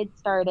COVID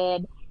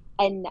started.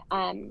 And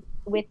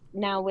with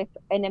now with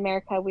in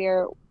America,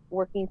 we're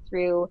working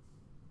through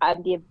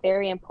the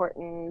very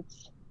important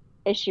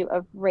issue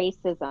of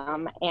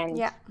racism, and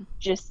Yeah.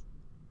 just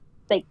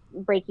like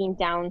breaking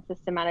down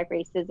systematic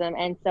racism.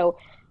 And so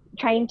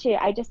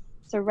I just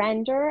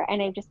surrender,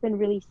 and I've just been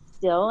really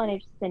still, and I've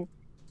just been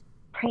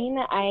praying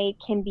that I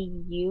can be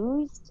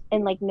used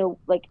in like no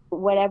like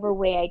whatever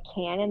way I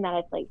can, and that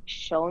it's like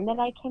shown that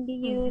I can be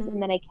used, Mm-hmm.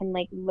 and that I can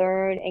like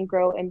learn and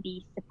grow and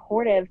be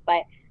supportive.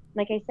 But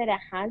like I said, it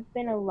has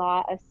been a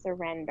lot of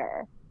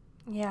surrender.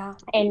 Yeah.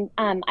 And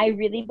I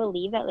really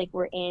believe that like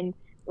we're in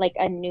like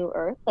a new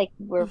earth, like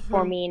we're Mm-hmm.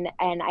 forming.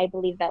 And I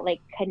believe that like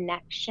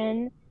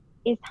connection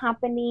is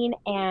happening.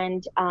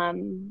 And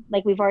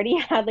like we've already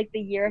had like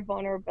the year of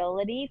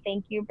vulnerability,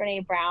 thank you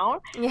Brene Brown.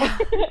 Yeah.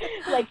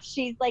 Like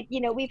she's like,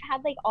 we've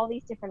had like all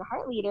these different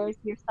heart leaders,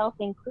 yourself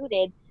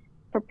included,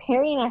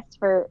 preparing us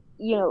for,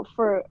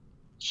 for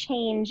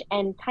change,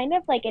 and kind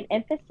of like an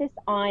emphasis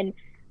on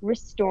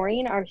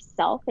restoring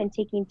ourselves and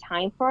taking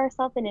time for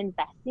ourselves and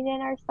investing in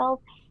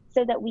ourselves,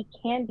 so that we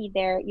can be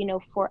there,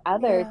 for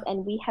others. Yeah.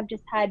 And we have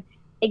just had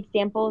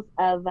examples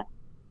of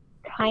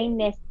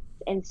kindness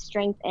and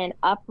strength and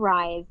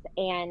uprise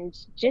and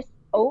just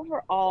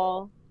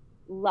overall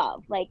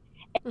love. Like,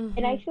 and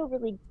I Mm-hmm. feel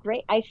really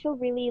great. I feel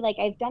really like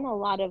I've done a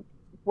lot of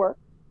work.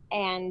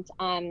 And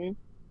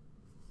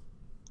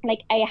like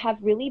I have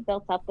really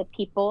built up the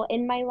people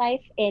in my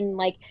life, in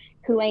like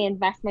who I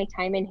invest my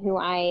time in, who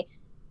I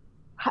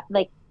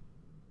like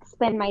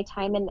spend my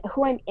time, and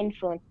who I'm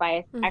influenced by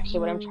is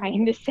actually what I'm Mm-hmm.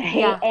 trying to say.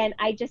 Yeah. And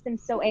I just am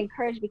so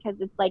encouraged, because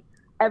it's like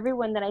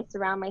everyone that I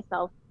surround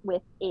myself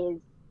with is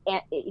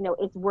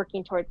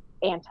working towards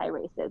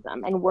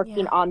anti-racism and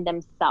working Yeah. on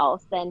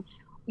themselves. And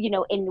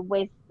in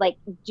with like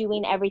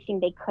doing everything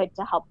they could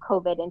to help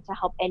COVID and to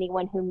help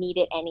anyone who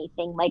needed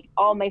anything. Like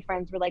all my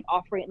friends were like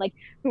offering, like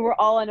who were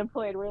all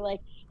unemployed, we're like,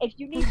 if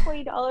you need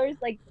 $20,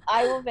 like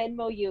I will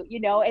Venmo you,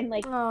 and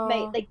like my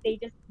Oh. like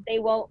they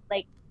won't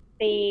like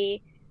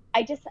they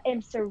I just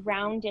am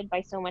surrounded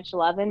by so much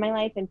love in my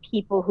life, and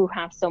people who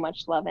have so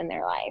much love in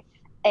their life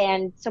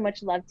and so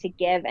much love to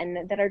give,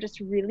 and that are just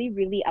really,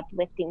 really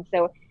uplifting.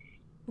 So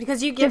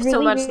Because you it's a give so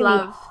really, much really,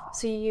 love,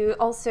 so you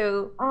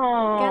also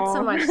get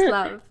so much oh,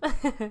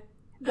 love.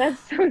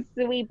 that's so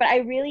sweet. But I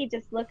really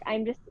just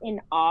I'm just in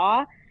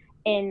awe,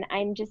 and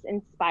I'm just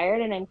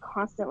inspired, and I'm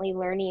constantly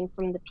learning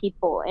from the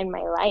people in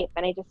my life.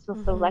 And I just feel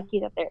so Mm-hmm. lucky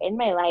that they're in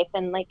my life.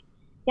 And like,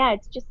 yeah,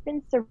 it's just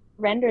been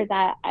surrender,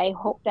 that I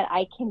hope that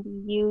I can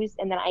be used,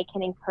 and that I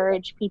can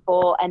encourage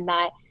people, and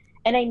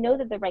I know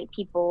that the right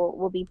people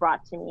will be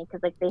brought to me,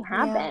 because like they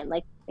have Yeah. been.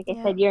 Like I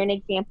Yeah. said, you're an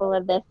example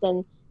of this.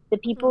 And the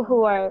people Oh.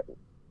 who are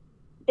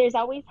there's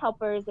always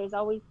helpers, there's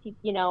always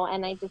people,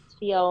 and I just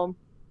feel,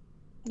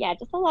 yeah,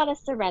 just a lot of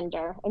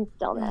surrender and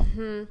stillness.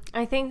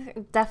 I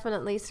think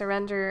definitely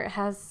surrender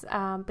has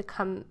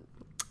become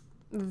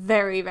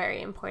very,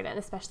 very important,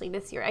 especially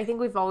this year. I think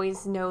we've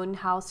always known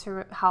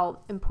how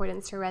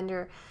important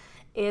surrender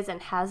is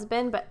and has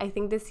been, but I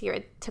think this year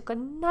it took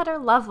another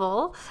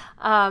level.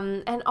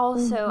 And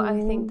also,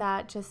 I think Mm-hmm.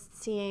 that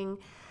just seeing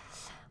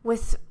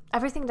with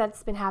everything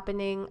that's been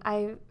happening,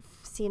 I've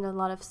seen a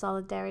lot of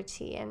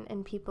solidarity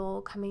and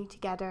people coming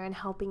together and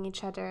helping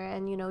each other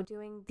and,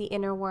 doing the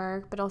inner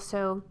work, but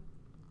also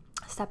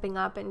stepping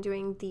up and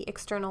doing the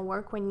external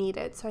work when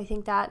needed. So I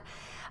think that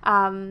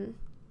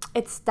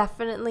it's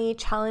definitely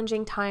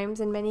challenging times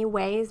in many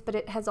ways, but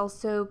it has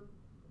also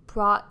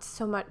brought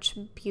so much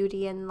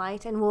beauty and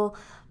light. And we'll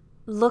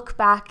look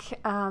back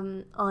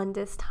on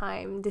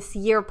this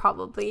year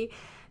probably,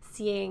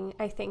 seeing,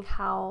 I think,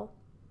 how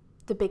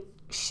the big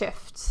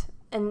shift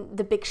and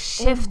the big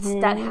shifts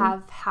that Mm-hmm.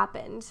 have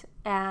happened,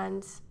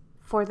 and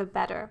for the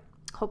better,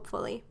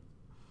 hopefully.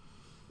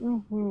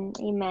 Mm-hmm.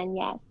 Amen.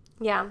 Yes.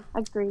 Yeah.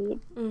 Agreed.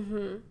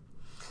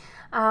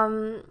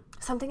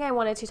 Something I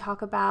wanted to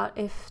talk about,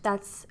 if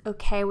that's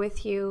okay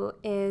with you,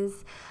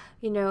 is,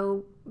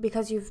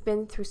 because you've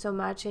been through so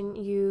much, and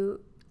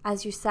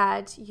as you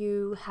said,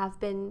 you have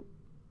been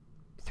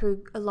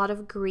through a lot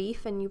of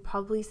grief, and you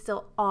probably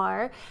still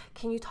are.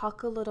 Can you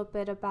talk a little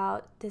bit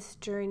about this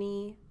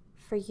journey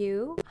for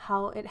you,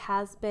 how it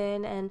has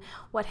been, and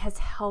what has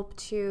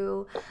helped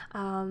you?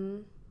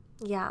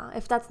 Yeah,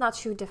 if that's not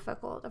too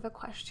difficult of a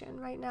question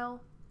right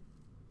now.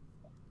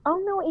 Oh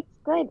no, it's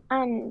good.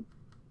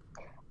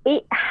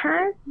 It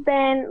has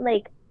been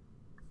like,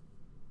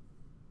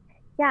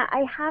 yeah,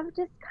 I have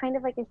just kind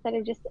of, like I said,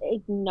 I just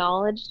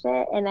acknowledged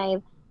it, and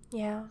I've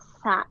Yeah.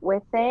 sat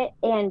with it,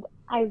 and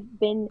I've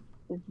been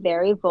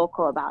very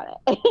vocal about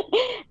it.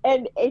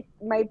 And it's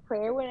my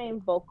prayer when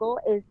I'm vocal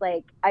is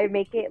like I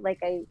make it like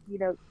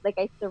like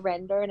I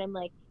surrender, and I'm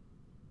like,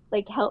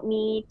 like help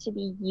me to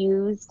be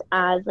used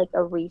as like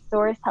a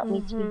resource, help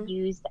me to be Mm-hmm.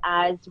 used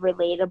as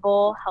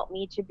relatable, help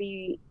me to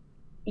be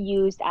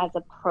used as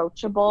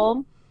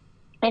approachable,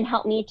 and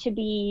help me to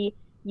be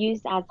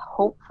used as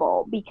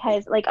hopeful,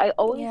 because like I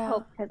always Yeah.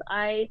 hope, because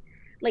I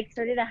like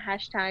started a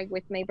hashtag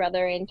with my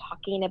brother and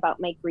talking about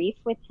my grief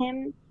with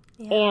him.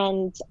 Yeah.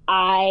 And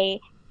I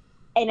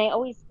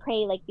always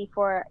pray, like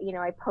before,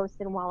 I post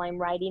and while I'm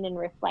writing and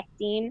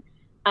reflecting.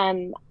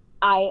 um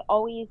I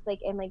always like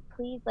am like,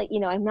 please, like,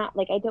 I'm not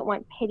like, I don't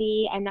want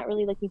pity, I'm not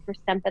really looking for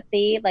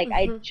sympathy, like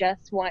I Mm-hmm.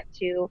 just want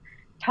to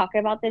talk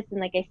about this, and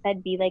like I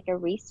said, be like a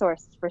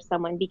resource for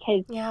someone,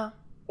 because Yeah.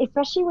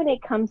 especially when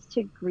it comes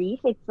to grief,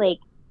 it's like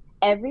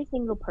every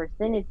single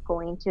person is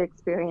going to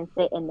experience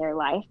it in their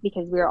life,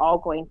 because we're all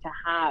going to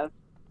have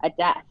a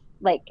death,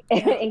 like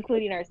Yeah.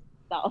 including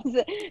ourselves.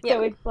 Yeah.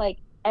 So it's like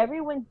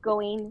everyone's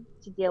going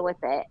to deal with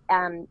it.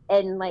 And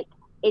like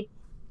it's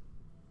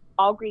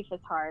all grief is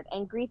hard,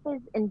 and grief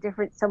is in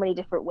so many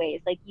different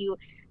ways. Like you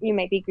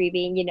might be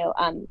grieving,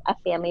 a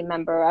family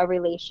member, a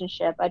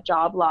relationship, a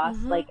job loss,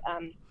 Mm-hmm. like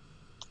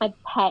a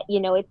pet,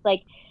 it's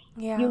like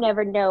you Yeah.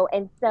 never know.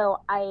 And so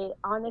I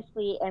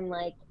honestly am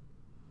like,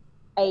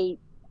 I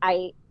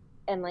I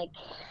am like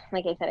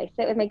I said, I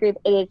sit with my grief.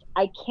 It is,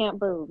 I can't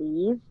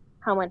believe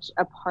how much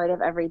a part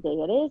of every day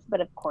it is,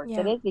 but of course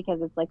it Yeah. is,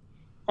 because it's like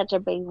such a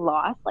big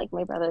loss. Like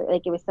my brother,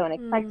 like it was so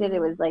unexpected. It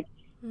was Mm. like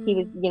he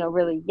was, Mm.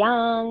 really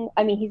young.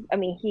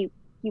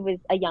 He was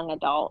a young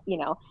adult,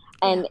 Yeah.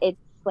 and it's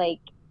like,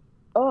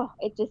 oh,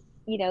 it just,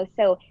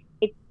 so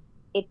it's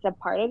it's a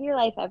part of your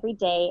life every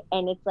day,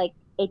 and it's like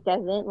it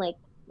doesn't, like,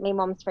 my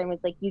mom's frame was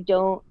like, you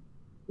don't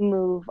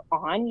move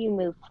on, you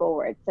move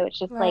forward. So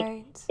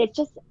Right. it's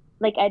just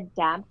like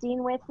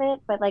adapting with it.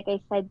 But like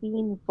I said,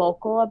 being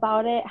vocal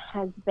about it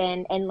has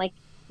been, and like,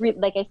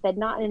 like I said,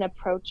 not an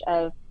approach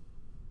of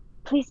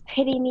please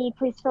pity me,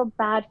 please feel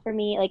bad for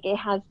me. Like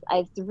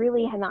I've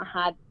really have not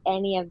had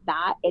any of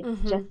that. It's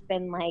Mm-hmm. just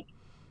been like,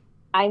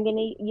 I'm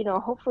gonna,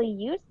 hopefully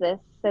use this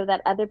so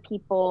that other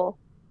people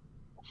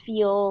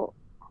feel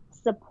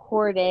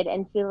supported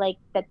and feel like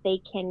that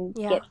they can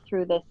Yeah. get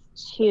through this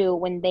too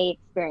when they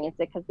experience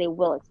it, because they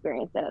will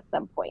experience it at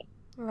some point.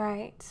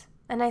 Right.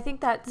 And I think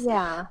that's,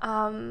 Yeah.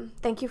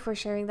 thank you for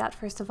sharing that,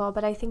 first of all.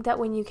 But I think that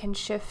when you can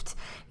shift,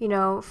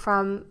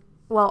 from,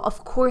 well,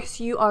 of course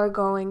you are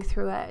going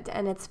through it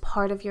and it's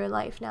part of your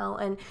life now.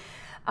 And,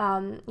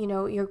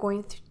 you're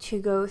going to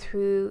go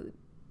through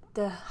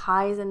the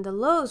highs and the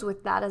lows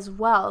with that as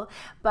well.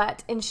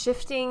 But in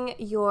shifting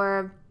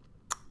your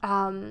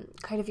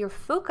kind of your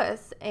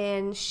focus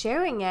and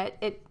sharing it,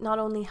 it not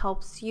only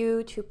helps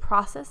you to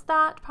process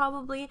that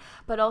probably,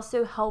 but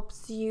also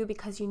helps you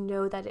because you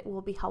know that it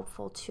will be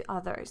helpful to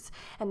others.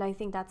 And I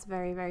think that's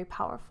very, very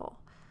powerful.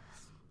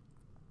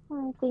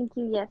 Oh, thank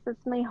you. Yes,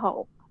 that's my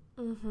hope.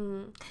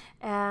 Mm-hmm.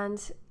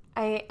 And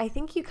I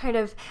think you kind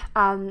of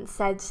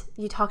said,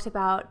 you talked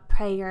about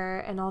prayer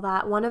and all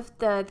that. One of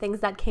the things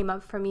that came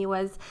up for me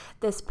was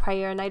this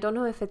prayer, and I don't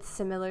know if it's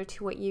similar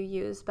to what you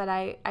use, but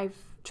I've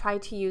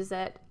tried to use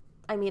it.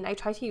 I mean, I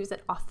try to use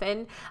it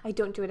often. I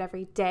don't do it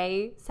every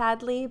day,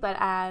 sadly, but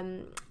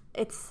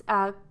it's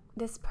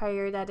this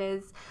prayer that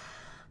is,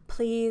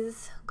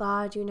 please,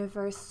 God,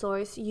 universe,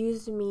 source,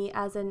 use me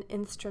as an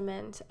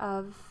instrument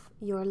of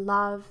your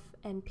love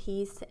and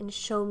peace, and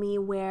show me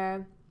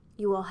where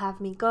you will have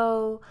me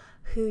go,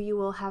 who you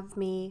will have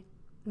me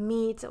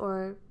meet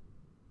or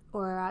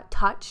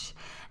touch.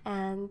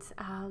 And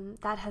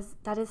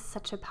that is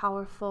such a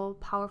powerful,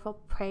 powerful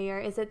prayer.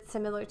 Is it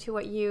similar to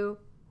what you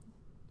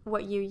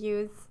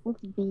use?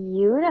 It's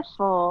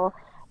beautiful.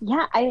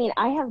 Yeah, I mean,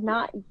 I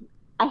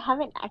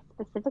haven't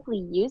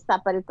specifically used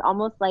that, but it's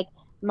almost like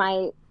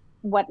my,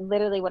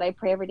 literally what I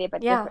pray every day,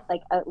 but Yeah, different,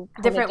 like a kind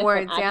of different different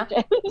words. Yeah,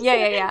 adjectives. yeah,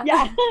 yeah, Yeah.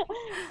 yeah.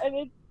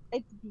 And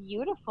it's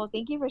beautiful.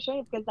 Thank you for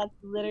sharing, because that's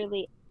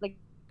literally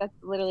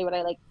what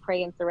I like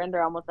pray and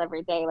surrender almost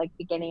every day, like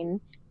beginning,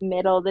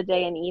 middle of the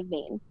day, and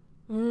evening.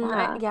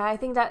 Yeah. Yeah, I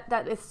think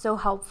that is so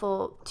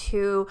helpful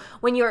to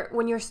when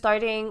you're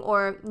starting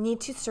or need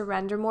to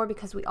surrender more,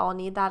 because we all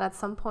need that at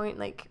some point.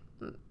 Like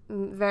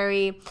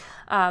very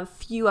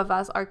few of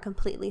us are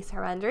completely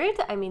surrendered.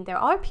 I mean, there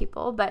are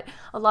people, but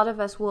a lot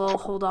of us will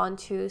hold on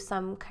to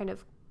some kind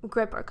of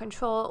grip or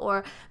control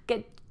or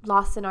get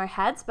lost in our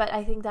heads. But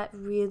I think that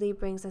really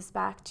brings us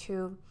back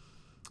to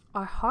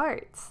our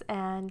hearts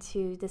and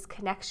to this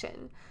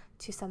connection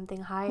to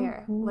something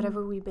higher, Hmm.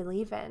 whatever we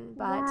believe in.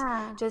 But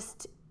Yeah.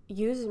 just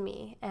use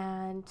me.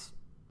 And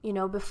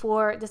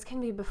before, this can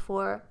be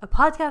before a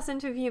podcast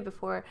interview,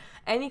 before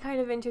any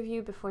kind of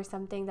interview, before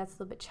something that's a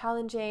little bit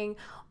challenging,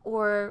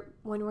 or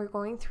when we're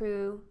going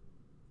through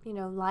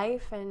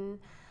life and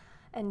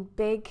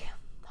big,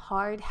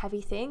 hard,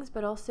 heavy things,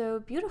 but also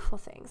beautiful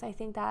things. I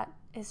think that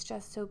is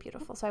just so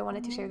beautiful. So I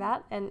wanted to share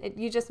that, and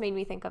you just made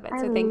me think of it.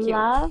 I So thank you.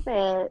 love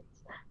it.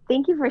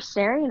 Thank you for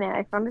sharing it.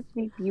 I found it to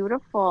be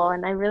beautiful,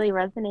 and I really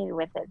resonated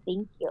with it.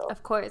 Thank you.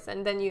 Of course.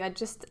 And then you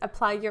just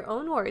apply your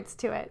own words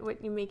to it, when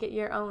you make it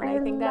your own. I I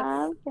think that's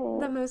love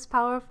the it. most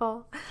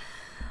powerful.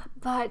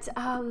 But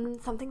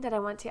something that I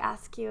want to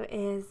ask you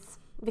is,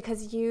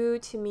 because you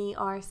to me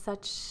are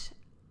such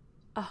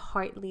a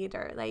heart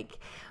leader. Like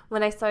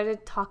when I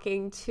started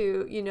talking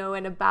to,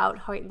 and about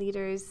heart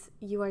leaders,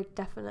 you are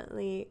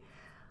definitely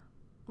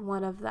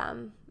one of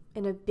them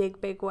in a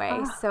big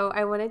way. So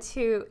I wanted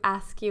to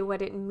ask you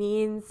what it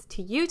means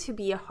to you to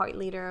be a heart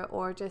leader,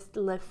 or just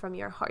live from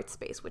your heart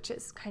space, which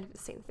is kind of the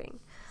same thing.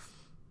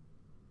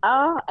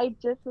 Oh, I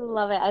just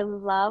love it. I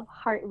love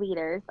heart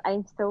leaders.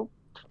 I'm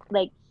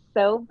like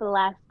so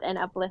blessed and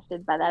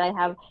uplifted by that. I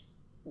have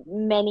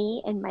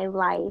many in my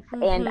life,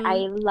 and Mm-hmm. I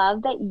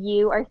love that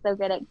you are so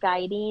good at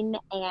guiding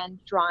and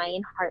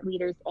drawing heart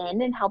leaders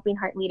in and helping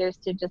heart leaders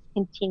to just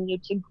continue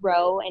to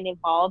grow and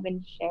evolve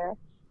and share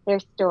their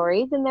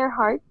stories and their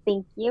hearts.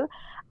 Thank you.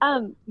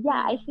 Yeah,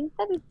 I think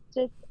that it's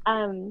just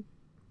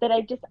that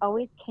I've just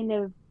always kind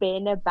of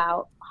been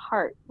about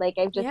heart. Like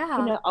I've just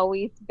kind Yeah. of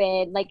always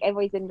been like I've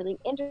always been really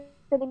interested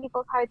in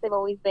people's hearts. I've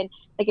always been,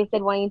 like I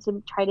said, wanting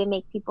to try to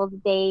make people's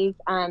days.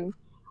 And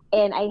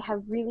I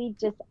have really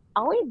just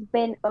always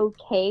been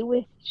okay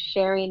with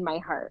sharing my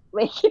heart.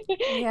 Like,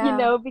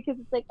 Yeah. because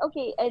it's like,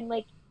 okay, and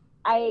like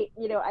I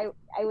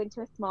went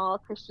to a small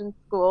Christian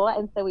school,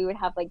 and so we would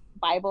have like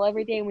Bible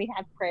every day and we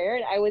had prayer,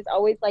 and I was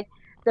always like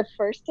the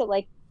first to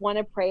like want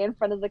to pray in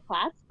front of the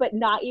class, but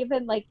not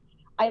even like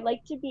I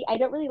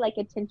don't really like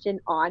attention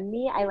on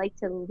me. I like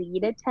to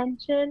lead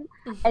attention.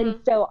 And Mm-hmm.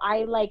 so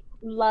I like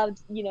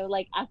loved,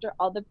 like after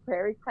all the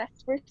prayer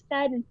requests were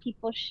said and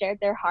people shared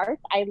their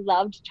hearts, I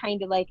loved trying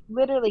to like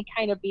literally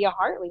kind of be a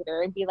heart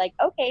leader and be like,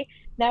 okay,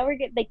 now we're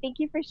good. Like, thank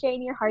you for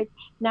sharing your hearts.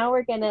 Now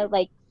we're going to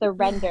like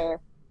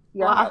surrender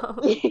your heart,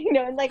 Wow.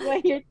 and like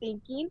what you're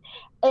thinking.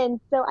 And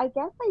so I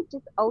guess I've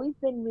just always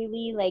been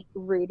really like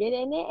rooted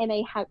in it. And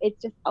it's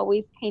just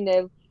always kind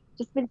of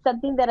just been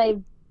something that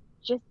I've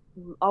just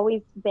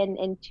always been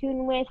in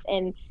tune with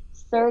and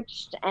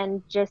searched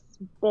and just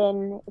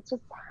been, it's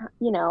just,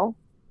 you know,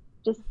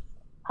 just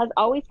has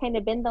always kind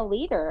of been the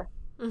leader.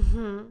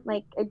 Mm-hmm.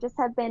 Like I just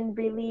have been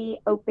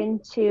really open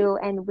to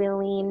and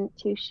willing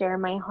to share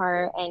my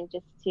heart and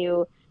just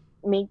to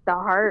make the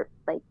heart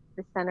like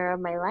the center of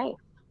my life.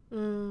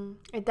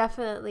 It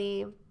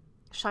definitely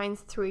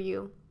shines through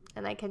you,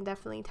 and I can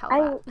definitely tell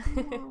I that.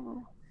 yeah.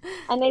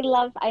 And I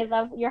love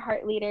your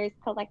Heart Leaders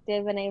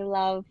Collective, and I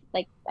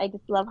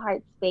just love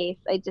Heart Space.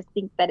 I just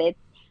think that it's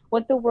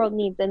what the world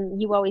needs,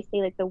 and you always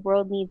say like the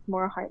world needs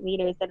more heart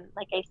leaders. And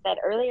like I said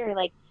earlier,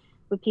 like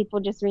would people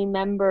just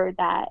remember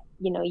that,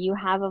 you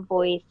have a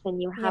voice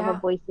and you have a Yeah.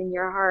 voice in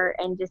your heart,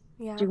 and just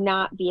Yeah. do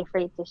not be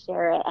afraid to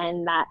share it,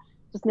 and that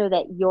just know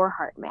that your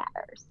heart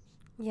matters.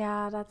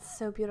 Yeah, that's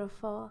so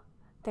beautiful.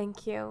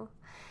 Thank you.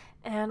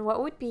 And what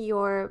would be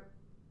your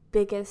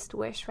biggest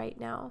wish right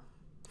now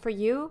for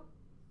you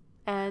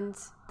and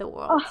the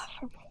world?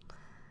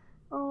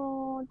 Oh,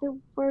 oh, the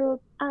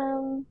world.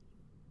 I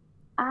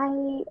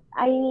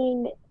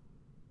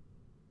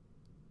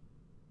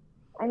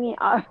mean,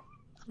 honestly,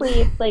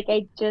 it's like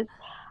it's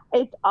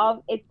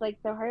like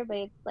so hard, but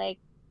it's like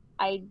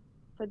I,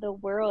 for the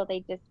world,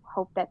 I just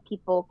hope that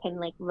people can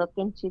like look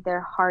into their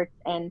hearts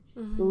and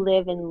Mm-hmm.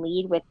 live and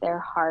lead with their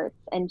hearts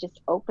and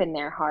just open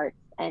their hearts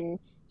and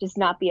just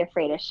not be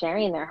afraid of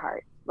sharing their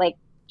hearts. Like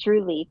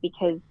truly,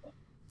 because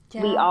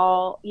we Yeah.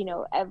 all,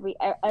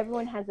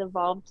 everyone has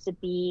evolved to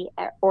be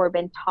or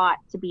been taught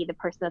to be the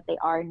person that they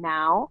are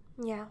now.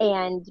 Yeah.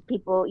 And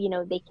people,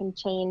 they can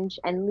change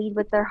and lead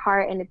with their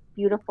heart, and it's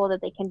beautiful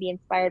that they can be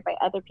inspired by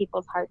other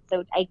people's hearts.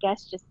 So I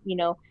guess just,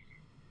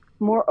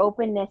 more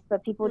openness,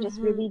 but people just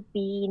Mm-hmm. really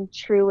being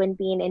true and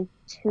being in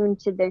tune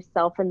to their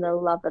self and the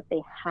love that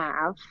they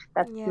have.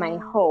 That's my Yeah.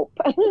 hope.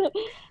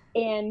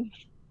 And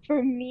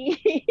for me,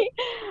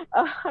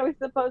 I was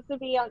supposed to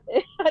be at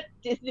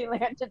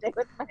Disneyland today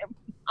with my mom,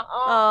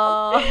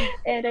 Oh.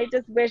 and I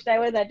just wished I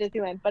was at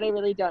Disneyland, but I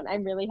really don't.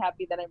 I'm really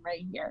happy that I'm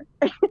right here.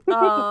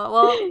 Oh,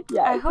 well,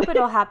 I Yes. hope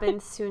it'll happen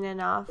soon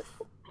enough.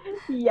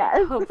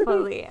 Yes.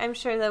 Hopefully. I'm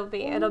sure it'll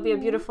be a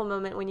Mm. beautiful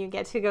moment when you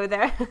get to go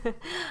there.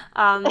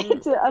 um,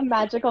 It's a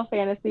magical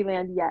fantasy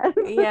land, yes.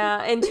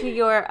 yeah, and to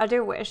your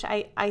other wish,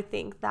 I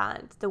think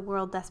that the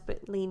world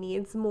desperately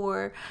needs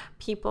more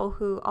people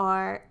who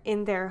are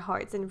in their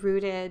hearts and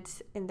rooted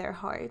in their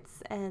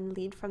hearts and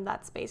lead from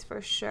that space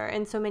for sure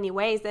in so many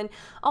ways, and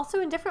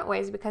also in different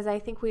ways, because I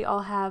think we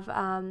all have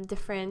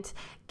different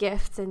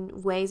gifts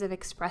and ways of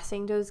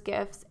expressing those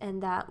gifts,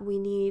 and that we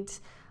need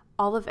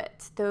all of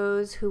it.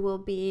 Those who will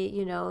be,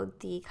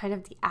 the kind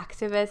of the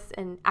activists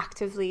and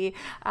actively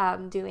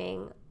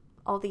doing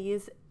all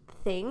these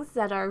things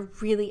that are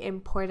really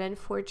important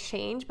for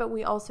change, but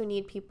we also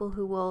need people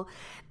who will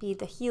be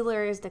the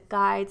healers, the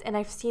guides. And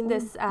I've seen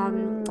this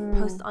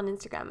post Mhm. on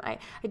Instagram. I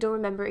don't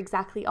remember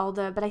exactly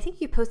but I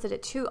think you posted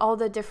it too, all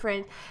the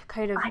different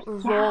kind of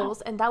Yeah.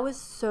 roles. And that was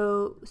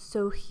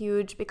so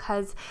huge,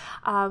 because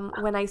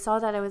when I saw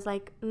that, I was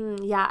like,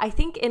 yeah, I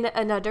think in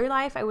another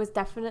life, I was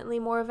definitely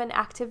more of an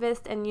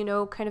activist and,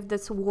 kind of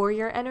this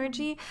warrior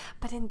energy.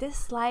 But in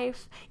this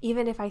life,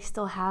 even if I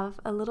still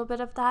have a little bit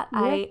of that,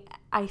 Yep.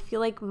 I feel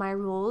like my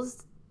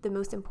roles, the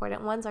most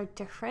important ones, are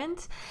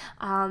different.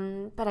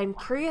 But I'm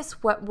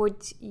curious, what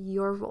would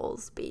your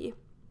roles be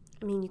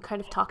I mean, you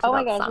kind of talked Oh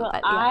my about gosh. some, Well,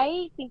 but yeah.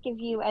 I think of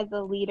you as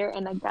a leader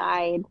and a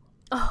guide.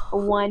 Oh,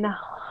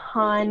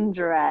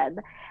 100.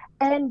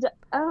 And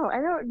oh,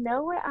 I don't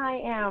know what I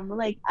am.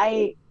 Like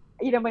my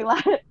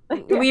last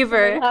my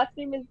Weaver. last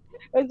name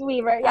is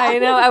Weaver. Yeah. I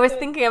know. I was So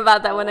thinking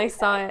about that oh when I my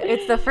saw it.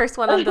 It's the first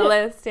one on the God.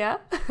 list, yeah?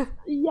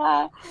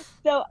 Yeah.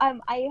 So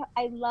I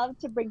love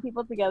to bring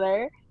people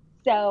together.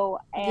 So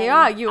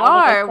Yeah, and you I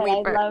like I are a said, I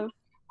Weaver. love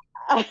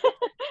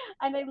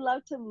and I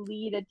love to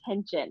lead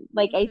attention.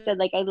 Like I Hmm. said,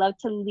 like I love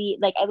to lead,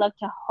 like I love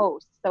to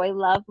host. So I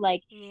love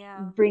like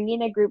Yeah.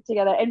 bringing a group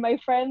together. And my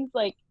friends,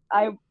 like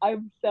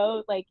I'm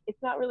so like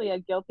it's not really a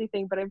guilty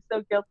thing, but I'm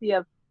so guilty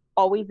of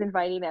always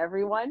inviting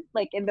everyone.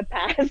 Like in the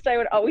past, I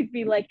would always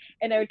be like,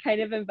 and I would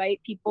kind of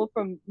invite people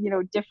from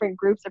different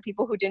groups or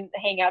people who didn't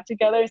hang out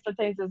together.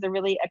 Sometimes it was a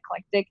really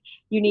eclectic,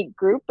 unique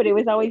group, but it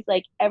was always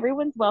like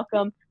everyone's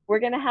welcome. We're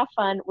gonna have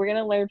fun. We're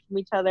gonna learn from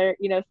each other.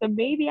 So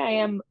maybe I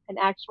am an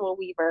actual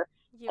weaver.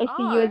 You I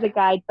see you as a are.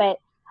 guide, but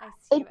I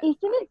see you as isn't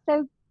a guide. it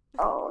so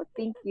oh,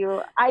 thank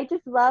you. I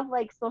just love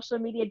like social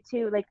media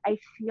too. Like I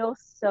feel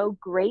so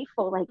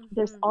grateful. Like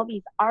there's Hmm. all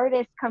these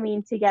artists coming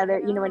I together,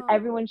 and know.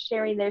 everyone's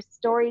sharing their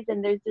stories,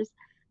 and there's this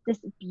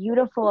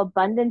beautiful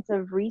abundance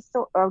of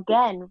resources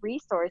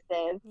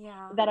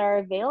Yeah. that are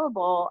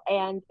available,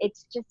 and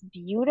it's just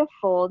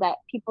beautiful that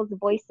people's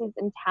voices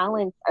and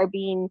talents are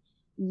being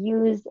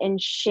used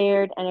and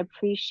shared and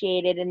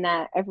appreciated, and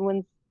that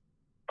everyone's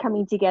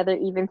coming together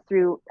even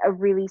through a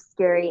really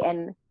scary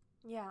and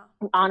Yeah.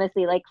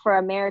 honestly, like for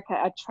America,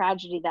 a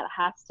tragedy Yeah.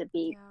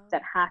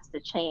 that has to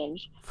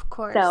change. Of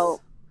course.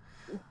 So,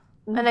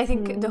 And I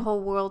think the mhm. whole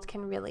world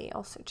can really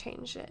also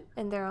change it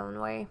in their own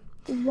way.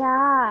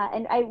 Yeah,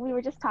 and I we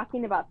were just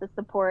talking about the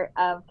support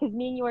of because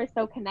me and you are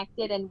so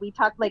connected, and we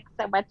talk like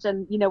so much,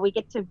 and we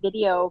get to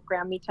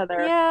videogram each other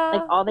like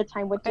Yeah. all the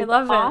time, which I is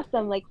love it.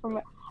 awesome, like from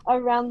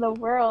around the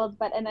world.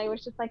 But and I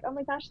was just like, oh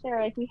my gosh,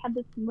 Sarah, like we had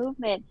this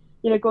movement,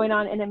 going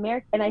on in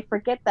America, and I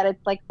forget that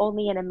it's like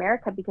only in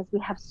America because we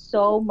have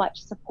so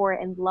much support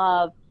and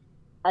love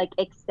like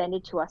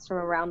extended to us from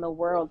around the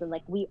world, and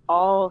like we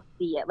all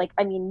see it. Like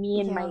I mean,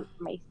 me and Yeah.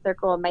 my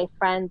circle of my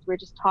friends, we're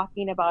just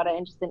talking about it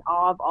and just in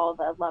awe of all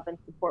the love and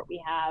support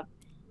we have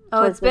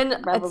Oh, towards this it's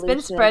been revolution and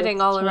this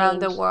spreading all around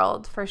the change.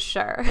 world for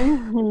sure.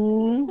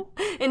 Mm-hmm.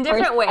 In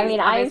different I ways, mean,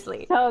 I'm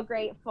obviously. so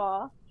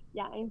grateful.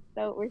 Yeah,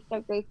 we're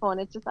so grateful,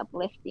 and it's just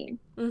uplifting.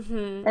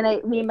 Mhm.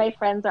 And me and my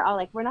friends are all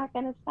like, we're not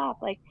gonna stop,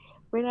 like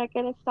we're not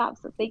gonna stop.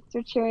 So thanks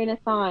for cheering us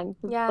on,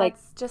 because Yeah, like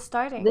it's just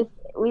starting. this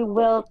we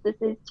will. This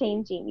is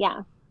changing.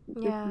 Yeah, this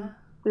is Yeah.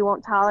 we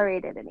won't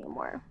tolerate it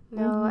anymore.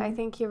 No, I Hmm.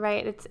 think you're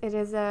right. It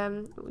is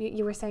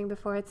you were saying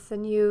before, it's a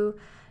new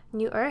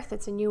earth,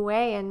 it's a new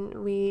way,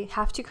 and we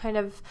have to kind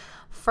of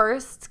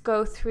first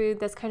go through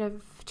this kind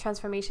of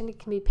transformation. It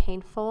can be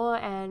painful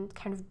and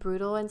kind of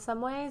brutal in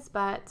some ways,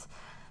 but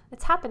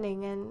it's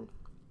happening, and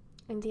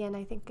in the end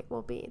I think it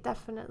will be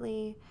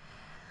definitely,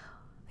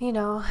 you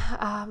know,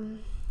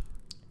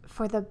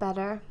 for the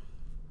better.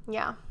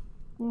 Yeah.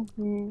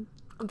 Hmm.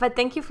 But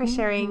thank you for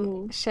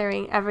sharing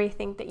Hmm.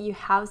 everything that you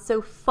have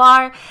so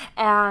far.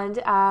 And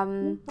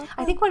You're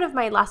I think welcome. one of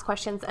my last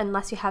questions,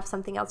 unless you have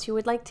something else you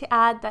would like to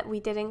add that we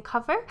didn't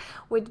cover,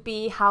 would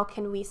be how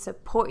can we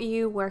support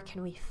you? Where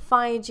can we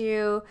find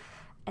you?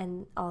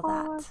 And all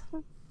Oh, that.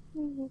 so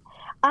sweet.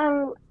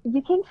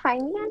 You can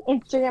find me on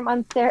Instagram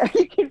on Sarah.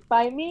 You can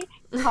find me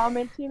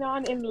commenting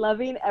on and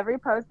loving every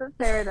post that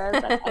Sarah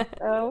does at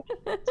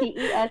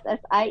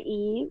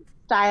SOTESSIE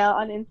style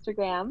on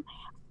Instagram.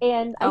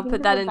 And I I'll think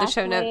put that that the in the best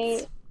show notes.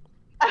 way,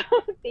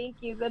 thank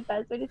you, the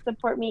best way to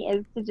support me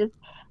is to just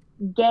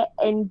get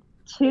in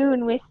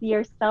tune with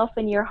yourself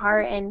and your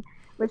heart, and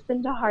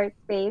listen to heart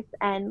space,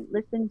 and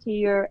let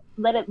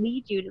it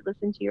lead you to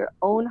listen to your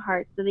own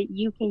heart so that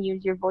you can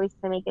use your voice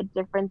to make a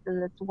difference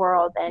in this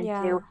world and to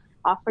Yeah.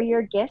 offer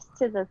your gifts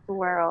to this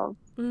world.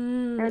 I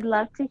Mm, would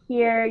love to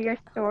hear your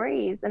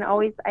stories, and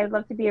always I'd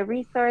love to be a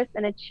resource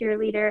and a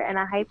cheerleader and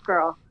a hype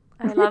girl.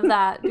 I love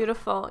that.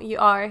 Beautiful. You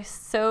are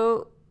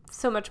so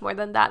much more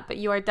than that, but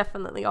you are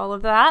definitely all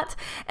of that.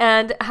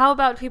 And how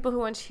about people who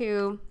want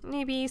to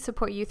maybe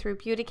support you through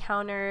Beauty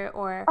Counter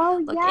or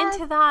Oh look yes.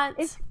 into If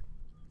that?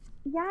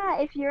 Yeah,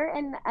 if you're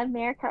in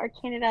America or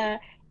Canada,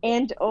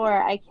 and or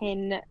I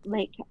can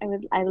like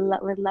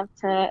would love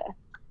to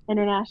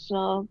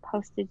international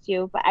postage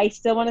you, but I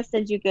still want to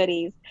send you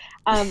goodies.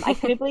 I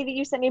couldn't believe that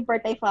you sent me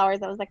birthday flowers.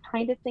 That was the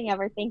kindest thing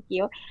ever. Thank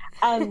you.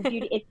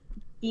 It's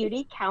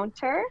beauty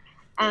counter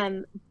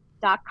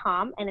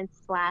 .com, and it's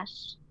slash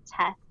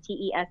Tess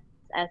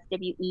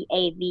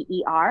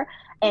TESSWEAVER.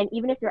 And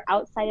even if you're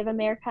outside of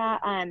America,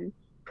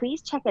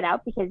 please check it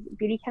out because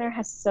Beauty Counter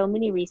has so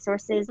many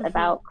resources Hmm.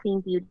 about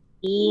clean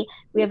beauty.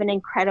 We have an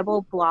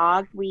incredible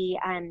blog. We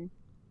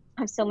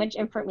have so much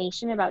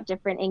information about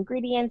different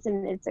ingredients,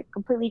 and it's a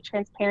completely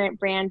transparent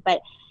brand.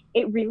 But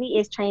it really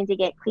is trying to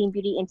get clean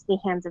beauty into the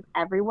hands of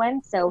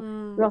everyone. So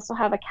we also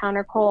have a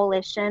counter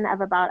coalition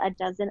of about a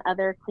dozen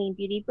other clean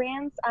beauty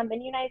brands in the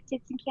United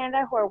States and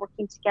Canada who are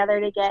working together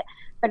to get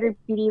better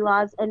beauty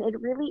laws. And it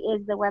really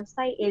is, the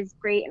website is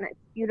great and it's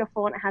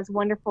beautiful and it has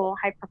wonderful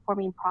high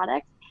performing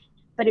products,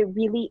 but it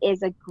really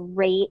is a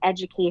great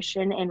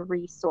education and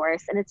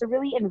resource. And it's a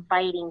really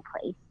inviting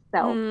place. So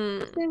Mm.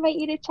 just invite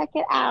you to check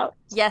it out.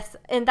 Yes,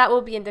 and that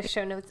will be in the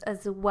show notes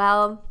as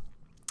well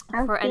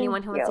Oh, for thank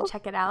anyone who wants to you.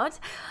 check it out.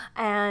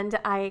 And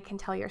I can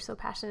tell you're so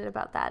passionate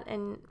about that.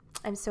 And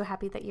I'm so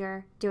happy that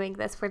you're doing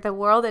this for the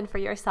world and for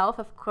yourself,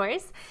 of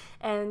course.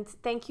 And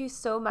thank you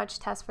so much,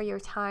 Tess, for your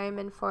time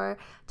and for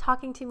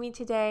talking to me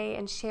today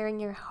and sharing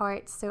your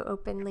heart so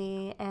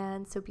openly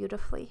and so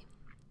beautifully.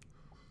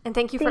 And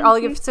thank you for Thank all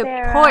your you, support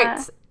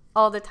Sarah.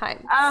 all the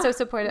time. Ah, So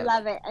supportive.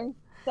 love it. I'm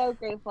so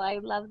grateful. I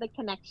love the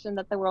connection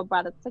that the world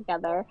brought us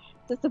together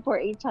to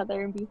support each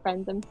other and be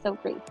friends. I'm so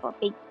grateful.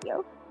 Thank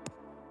you.